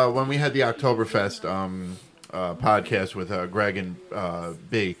last when we had the Oktoberfest podcast with Greg and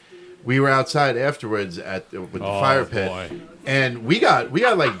B, we were outside afterwards with the fire pit, boy. and we got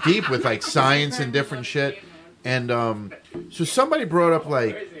like deep with like science and different shit, and so somebody brought up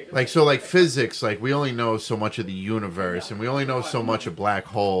like physics, like we only know so much of the universe, and we only know so much of black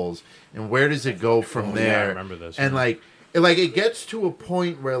holes, and where does it go from there? Yeah, I remember this. And it gets to a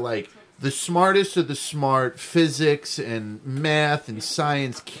point where like the smartest of the smart, physics and math and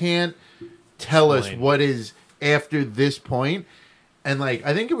science can't tell us what is after this point. And like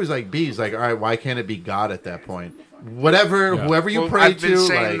I think it was like B's like, all right, why can't it be God at that point? Whatever, whoever you pray I've been to,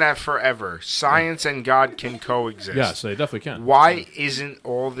 saying like, that forever. Science and God can coexist. Yes, they definitely can. Why isn't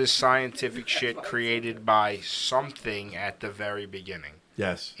all this scientific shit created by something at the very beginning?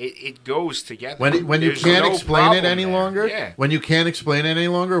 yes. It goes together. When you There's can't no explain it problem any there. longer, Yeah. when you can't explain it any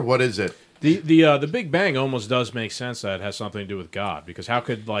longer, what is it? The Big Bang almost does make sense that it has something to do with God, because how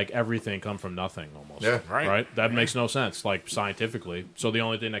could like everything come from nothing almost? Yeah. Right. That makes no sense, like scientifically. So the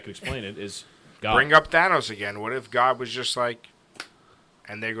only thing that could explain it is God. Bring up Thanos again. What if God was just like,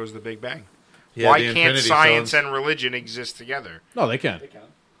 and there goes the Big Bang? Yeah, Why the can't Infinity science Stones. and religion exist together? No, they can.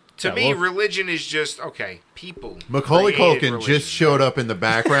 To Yeah, me, well- religion is just, okay, people. Macaulay created Culkin religion. just showed up in the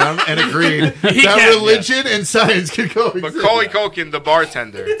background and agreed that can, religion and science can coexist. Macaulay Culkin, the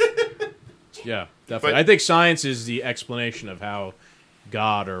bartender. Yeah, definitely. But- I think science is the explanation of how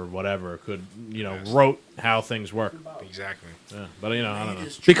God or whatever could, wrote how things work. Exactly. Yeah, but I don't know.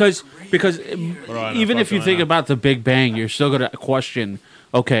 Because I know? even if Fuck you do I think know? about the Big Bang, you're still going to question,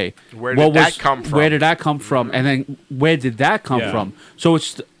 okay, Where did that come from? Where did that come from? And then where did that come Yeah. from? So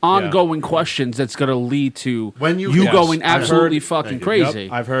it's the ongoing questions that's going to lead to When you- you Yes, going I've absolutely heard- fucking Thank you. crazy.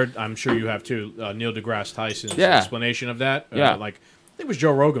 Yep, I've heard. I'm sure you have too. Neil deGrasse Tyson's Yeah. explanation of that. Yeah. Like I think it was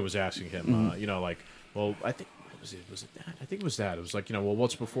Joe Rogan was asking him. Like, well, I think was it that? I think it was that. It was like, well,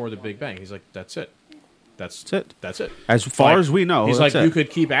 what's before the Big Bang? He's like, that's it. That's it. That's it. As far Like, as we know, he's that's like, it. you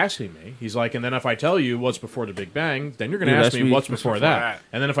could keep asking me. He's like, and then if I tell you what's before the Big Bang, then you're going to You'd ask me what's before that. that.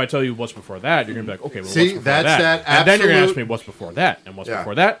 And then if I tell you what's before that, you're going to be like, okay, well, See, what's before that's that? that And then you're going to ask absolute- me what's before that, and what's Yeah.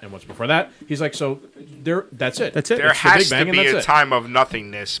 before that, and what's before that. He's like, so there. That's it. That's it. There It's the has Big to Bang, and be that's a it. time of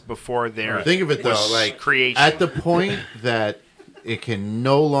nothingness before there Think of it though, was like creation. at the point that it can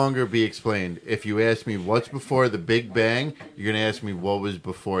no longer be explained. If you ask me what's before the Big Bang, you're going to ask me what was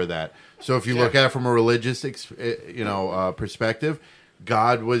before that. So if you look at it from a religious, perspective,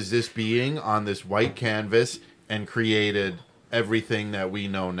 God was this being on this white canvas and created everything that we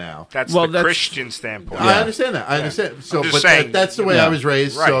know now. That's Well, the that's- Christian standpoint. I understand that. I understand. So, I'm just but saying, that's the way yeah. I was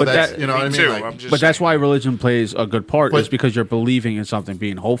raised. Right. So But that's that- you know what I Me mean. too. Like, I'm just But that's saying. why religion plays a good part, is But- because you're believing in something,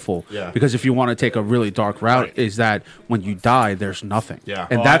 being hopeful. Yeah. Because if you want to take a really dark route, Right. is that when you die, there's nothing. Yeah.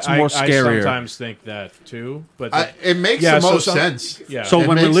 And Well, that's more I scarier. sometimes think that too, but it makes Yeah, the so most some- sense. yeah. So It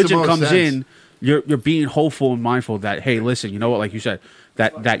when makes the religion most comes sense. in, you're being hopeful and mindful that, hey, listen, you know what, like you said,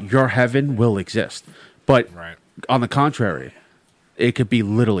 that your heaven will exist. But Right. on the contrary, it could be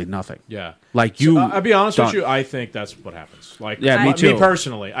literally nothing. yeah. Like So, you, I'll be honest done. with you. I think that's what happens. Like, Yeah, me too. Me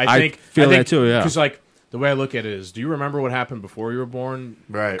personally, I feel think that too, yeah. Because like the way I look at it is, do you remember what happened before you were born?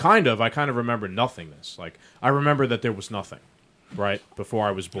 Right. Kind of. I kind of remember nothingness. Like I remember that there was nothing, right, before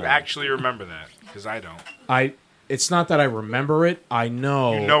I was born. You actually remember that because I don't. It's not that I remember it. I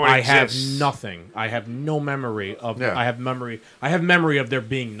know, You know it I have exists. nothing. I have no memory of. Yeah. I have memory of there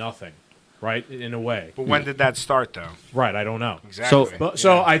being nothing, right? In a way, But when did that start, though? right? I don't know. Exactly.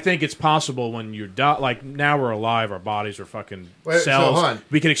 So I think it's possible when you die. Like now we're alive, our bodies are fucking Wait, so cells. hold on.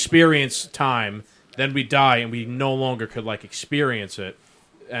 We can experience time. Then we die, and we no longer could like experience it,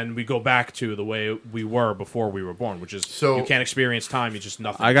 and we go back to the way we were before we were born, which is So- you can't experience time. You just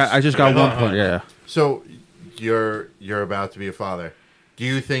nothing. I just got one point. Yeah. So you're about to be a father. Do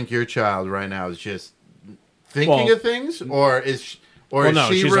you think your child right now is just thinking Well- of things, or is she no,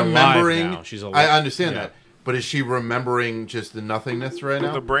 she's alive remembering? now. She's alive. I understand Yeah. that, but is she remembering just the nothingness right Well,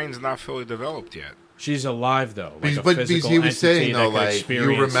 now? the brain's not fully developed yet. She's alive though. Like a But physical he was entity saying that though, could like you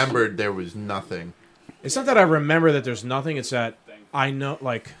experience- remembered there was nothing. It's not that I remember that there's nothing. It's that I know,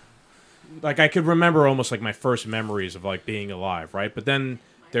 like I could remember almost like my first memories of like being alive, right? But then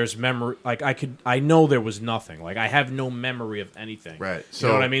there's memory, like I know there was nothing. Like I have no memory of anything, Right. you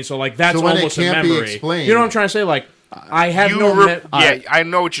know what I mean? So like that's so when it almost a can't be memory. explained- You know what I'm trying to say? Like I have I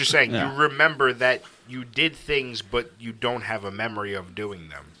know what you're saying. Yeah. You remember that you did things, but you don't have a memory of doing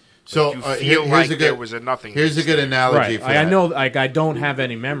them. So you feel like there was a nothing. Here's a good analogy for that. I know, like I don't have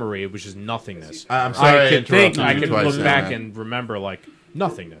any memory, which is nothingness. I'm sorry I can think, I can twice look now, back man. and remember like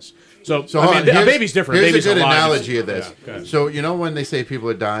nothingness. So hold on, a baby's different. Here's Baby's a good alive. analogy of this. Yeah, go ahead. So you know when they say people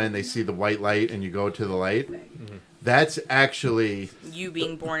are dying, they see the white light, and you go to the light. Mm-hmm. That's actually You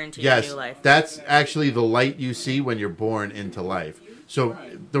being born into your new life. That's actually the light you see when you're born into life. So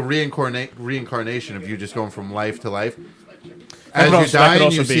the reincarnation of you just going from life to life. As you're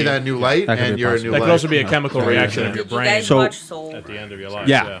dying, you see that new light, and you're a new life. That could also be a chemical reaction of your You brain. guys watch Soul? At the end of your life.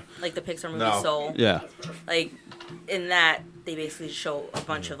 Yeah. Like the Pixar movie No. Soul? Yeah. Like, in that, they basically show a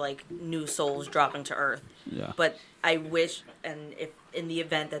bunch of, like, new souls dropping to Earth. Yeah. But I wish, and if in the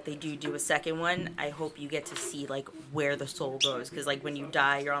event that they do a second one, I hope you get to see, like, where the soul goes. Because, like, when you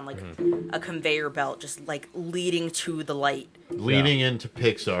die, you're on, like, a conveyor belt just, like, leading to the light. Leading into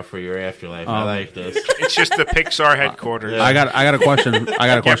Pixar for your afterlife. I like this. It's just the Pixar headquarters. I got a question. I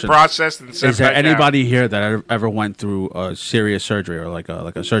got a question. Get processed and sent Is there back out. anybody here that ever went through a serious surgery or like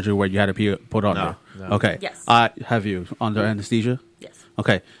a surgery where you had to be put under? No. Okay. Yes. Have you under anesthesia? Yes.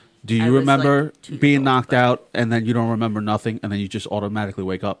 Okay. Do I you was, remember like, 2 years being old, knocked but- out and then you don't remember nothing and then you just automatically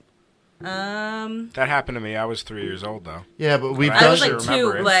wake up? That happened to me. I was 3 years old though. Yeah, but we've I done. I was, like, actually 2,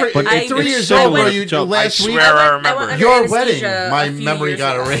 remember it. but At I... 3 years so old, bro, weird. you So- last I week. swear I I remember went it. under Your wedding, anesthesia my a few memory years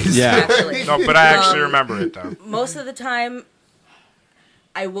got ago, erased. Yeah. Actually. No, but I actually remember it though. Most of the time,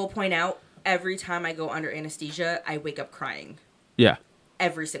 I will point out, every time I go under anesthesia, I wake up crying. Yeah.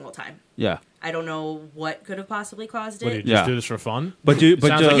 Every single time. Yeah. I don't know what could have possibly caused What, do you it. just Yeah. do this for fun? But do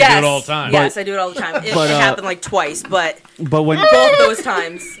Sounds like you Yes, do it all the time. yes, I do it all the time. It, but, it happened like twice, but when both those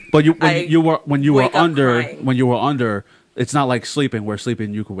times, when you were wake up under crying. when you were under, it's not like sleeping where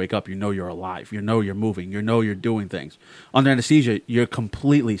sleeping you can wake up, you know you're alive, you know you're moving, you know you're doing things. Under anesthesia, you're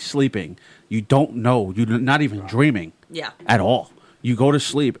completely sleeping. You don't know, you're not even dreaming. Yeah. At all. You go to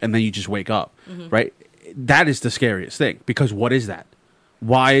sleep and then you just wake up, right? That is the scariest thing because what is that?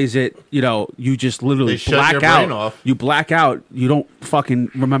 Why is it, you just literally They shut black your out. brain off. You black out, you don't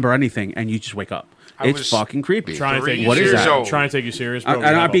fucking remember anything, and you just wake up. I It's was fucking creepy. trying to take What you is serious. that? old. Trying to take you serious, And bro. We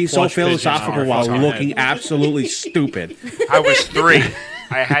I'm have being a so plush pigeon on philosophical our while fucking looking head. absolutely stupid. I was 3.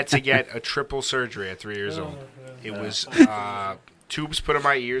 I had to get a triple surgery at 3 years old. It was tubes put in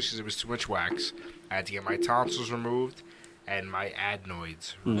my ears because it was too much wax. I had to get my tonsils removed and my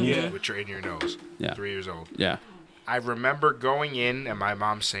adenoids removed, which are in your nose. Yeah. 3 years old. Yeah. I remember going in and my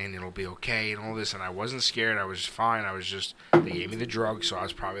mom saying it'll be okay and all this, and I wasn't scared. I was fine. They gave me the drug, so I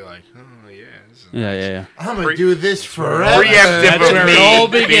was probably like, oh yeah, this is Yeah. I'm gonna do this forever. preemptive That's of where me it all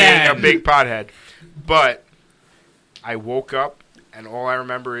being began. a big pothead. But I woke up and all I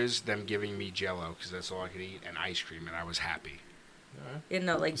remember is them giving me Jell-O because that's all I could eat and ice cream, and I was happy.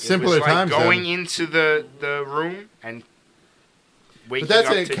 like Simpler it was like times. going then. into the room and waking But that's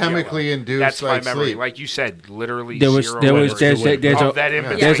up a to chemically Jell-O. induced, That's like, my memory. sleep. Like you said, literally There's zero a memory of that in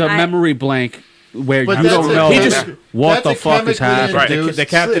there's a between. memory blank where But you that's don't a- know he just- what that's the a fuck is chemically happening. Right. induced The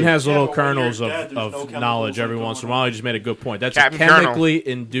captain sleep. has little Yeah, but when kernels you're dead, there's no of chemicals knowledge every circulating. once in a while. He just made a good point. That's Captain a Colonel. chemically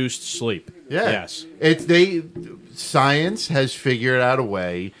induced sleep. Yeah. Yes. Science has figured out a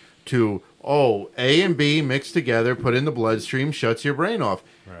way to A and B mixed together, put in the bloodstream, shuts your brain off.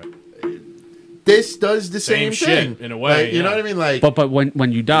 Right. This does the Same same shit, thing in a way, Like, you know yeah. what I mean? Like, But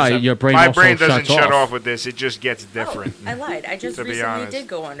when you die, your brain My also brain doesn't shuts shut off. off with this. It just gets different. I lied. I just To be recently honest. did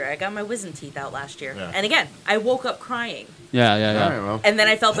go under. I got my wisdom teeth out last year. Yeah. And again, I woke up crying. Yeah. all right, well, And then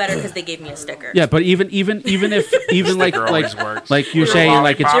I felt better because they gave me a sticker. Yeah, but even if like Sticker always works. like you're With a saying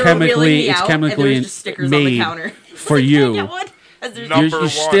like it's lollipop. They were wheeling me chemically out, and there was just stickers on the made counter. for Can I you. get one? As there's Number You're one.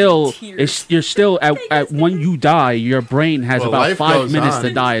 still Tears. you're still at when you die, your brain has Well, about life 5 goes minutes on. to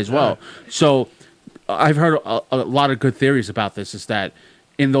die as well. So I've heard a lot of good theories about this. Is that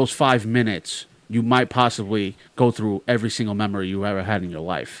in those 5 minutes, you might possibly go through every single memory you ever had in your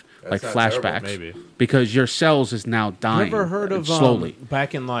life, like not terrible. flashbacks, Maybe. because your cells is now dying. You ever heard of slowly?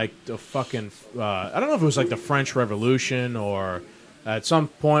 back in like the fucking I don't know if it was like the French Revolution or at some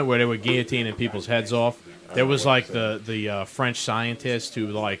point where they were guillotining people's heads off. There was like the French scientist who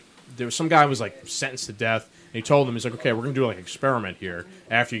like there was some guy who was like sentenced to death. And he told them he's like, okay, we're gonna do like an experiment here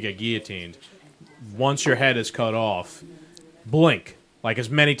after you get guillotined. Once your head is cut off, blink like as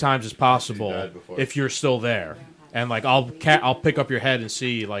many times as possible died before. if you're still there. And like I'll pick up your head and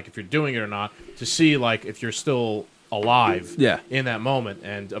see like if you're doing it or not to see like if you're still alive Yeah. in that moment.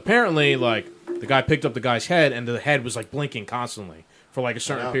 And apparently like the guy picked up the guy's head and the head was like blinking constantly for like a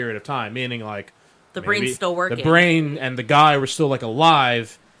certain Wow. period of time, meaning like The maybe brain's still working. The brain and the guy were still like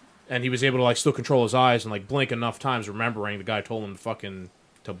alive and he was able to like still control his eyes and like blink enough times, remembering the guy told him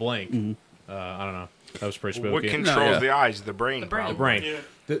to blink. I don't know. That was pretty spooky. What controls the eyes? The brain. The brain. The brain. Yeah.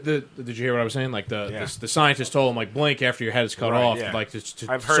 Did you hear what I was saying? Like the scientist told him like blink after your head is cut Right, off, yeah. like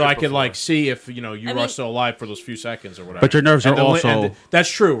I've heard so it I could before. like see if you I are mean- still alive for those few seconds or whatever. But your nerves And are also- that's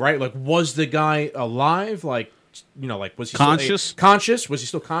true, right? Like, was the guy alive? Like, like was he Conscious? Still conscious? Was he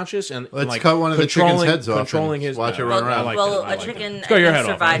still conscious? And Let's like, cut one of the chicken's controlling- heads off and controlling his. watch it Well, run around. I like well, that. I a like chicken that. Cut your head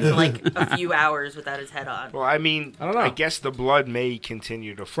off. survived for like a few hours without his head on. Well, I mean, I don't know. I guess the blood may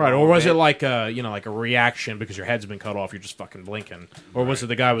continue to flow. Right, or a was bit. it like a like a reaction because your head's been cut off? You're just fucking blinking, or was it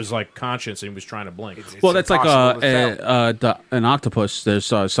the guy was like conscious and he was trying to blink? It's Well, that's like impossible to tell. an octopus. There's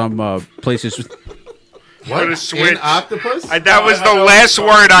some places. What? Put a switch. An octopus? That was the last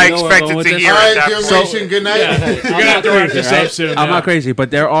word I You know what- expected what to this- hear. All at right, that Doom point. Nation, good night. You're gonna have to wrap this up soon. I'm yeah. not crazy, but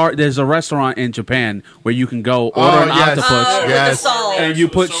there's a restaurant in Japan where you can go order Oh, an yes. octopus. Oh, with the Yes. salt. And you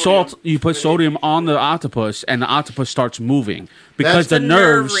put salt, you put sodium on the octopus, and the octopus starts moving because That's the the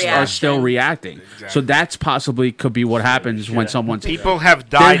nerve nerves are still reaction. reacting. So that's possibly could be what happens when someone's. People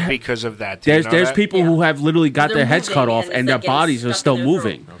have died There- because of that. Do you know There's that? people who have literally got They're their heads moving cut off and and it's their like getting bodies are stuck still in their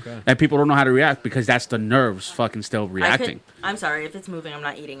moving, Okay. and people don't know how to react because that's the nerves fucking still reacting. I'm sorry, if it's moving, I'm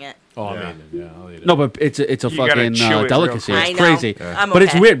not eating it. Oh, I'm Yeah. eating it. Yeah, I'll eat it. No, but it's a You gotta fucking chew it real delicacy. quick. I It's know. crazy, I'm but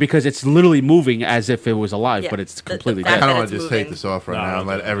it's okay. weird because it's literally moving as if it was alive, Yeah. but it's The completely fact I dead. that kind of want it's to just moving. take this off right No, now and don't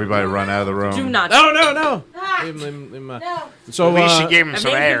let do everybody run out of the room. Do not. No. Ah, Leave him, no. So At least you gave him I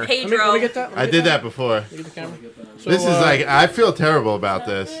some made air. him Pedro. let me get that. Let me I get did that before. Get the camera. So, This is like, I feel terrible about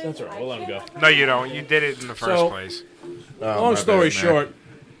this. That's all right. We'll let him go. No, you don't. You did it in the first So- place. Oh, Long my story bad, man. short.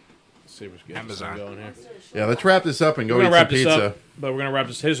 Let's see what's getting Amazon. going here. Yeah, let's wrap this up and go We're eat gonna some wrap this pizza. up, but we're gonna wrap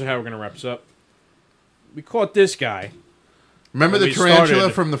this. Here's how we're gonna wrap this up. We caught this guy Remember When the we tarantula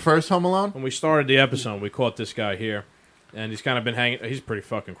started- from the first Home Alone? when we started the episode. We caught this guy here, and he's kind of been hanging. He's pretty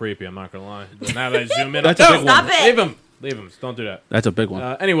fucking creepy. I'm not gonna lie. But now that I zoom in, That's a big Stop one. it. Leave him. Don't do that. That's a big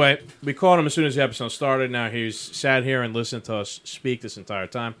one. Anyway, we caught him as soon as the episode started. Now he's sat here and listened to us speak this entire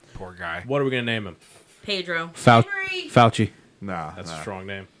time. Poor guy. What are we gonna name him? Pedro. Fauci. Nah. That's nah. a strong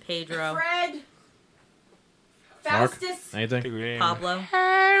name. Pedro. Fred. Mark? Faustus. Anything? Pablo.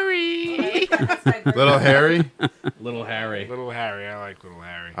 Little Harry? Little Harry. Little Harry. I like Little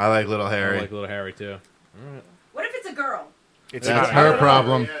Harry. I like Little I Harry. like Little Harry too. What if it's a girl? It's That's not her Harry.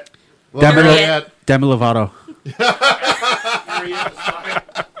 problem. Demi, Harriet. Demi Lovato.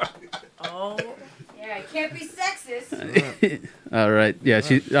 Oh. Yeah, it can't be sexist. All right. Yeah.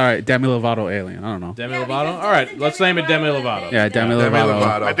 All right. Demi Lovato alien. I don't know. Demi Yeah, Lovato. because All right, doesn't let's Demi name it Demi Lovato Lovato. have Yeah. Demi Demi Lovato.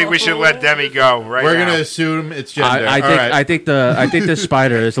 Lovato. I think we should let Demi go right We're now. going to assume it's gender. I All think right. I think the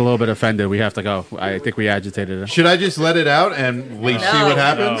spider is a little bit offended. We have to go. I think we agitated her. Should I just let it out and we see what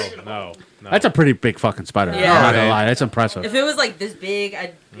happens? No. That's a pretty big fucking spider. Yeah. I'm not gonna Right. lie. That's impressive. If it was like this big,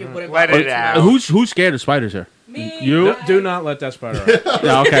 it wouldn't Let bother it me too out. much. Who's scared of spiders here? Me. You? Do not let that spider out.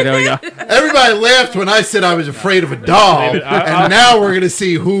 Yeah, okay, there we go. Everybody laughed when I said I was afraid of a doll, David, and now we're going to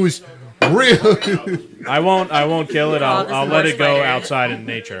see who's real. I won't kill it. Oh, this I'll is let more it go spider. outside in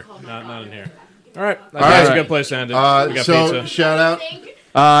nature, not in here. All right, All that's a right. good place to end it. We got So, pizza. shout out.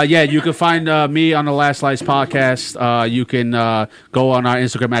 Yeah, you can find me on the Last Slice podcast. You can go on our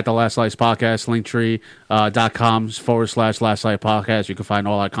Instagram at the Last Slice podcast, linktree.com/Last Slice podcast. You can find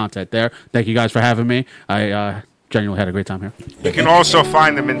all our content there. Thank you guys for having me. I genuinely had a great time here. You can also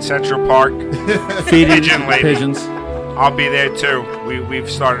find them in Central Park. Feeding Pigeon lady. pigeons. I'll be there too. We've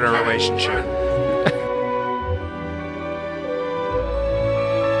started a relationship.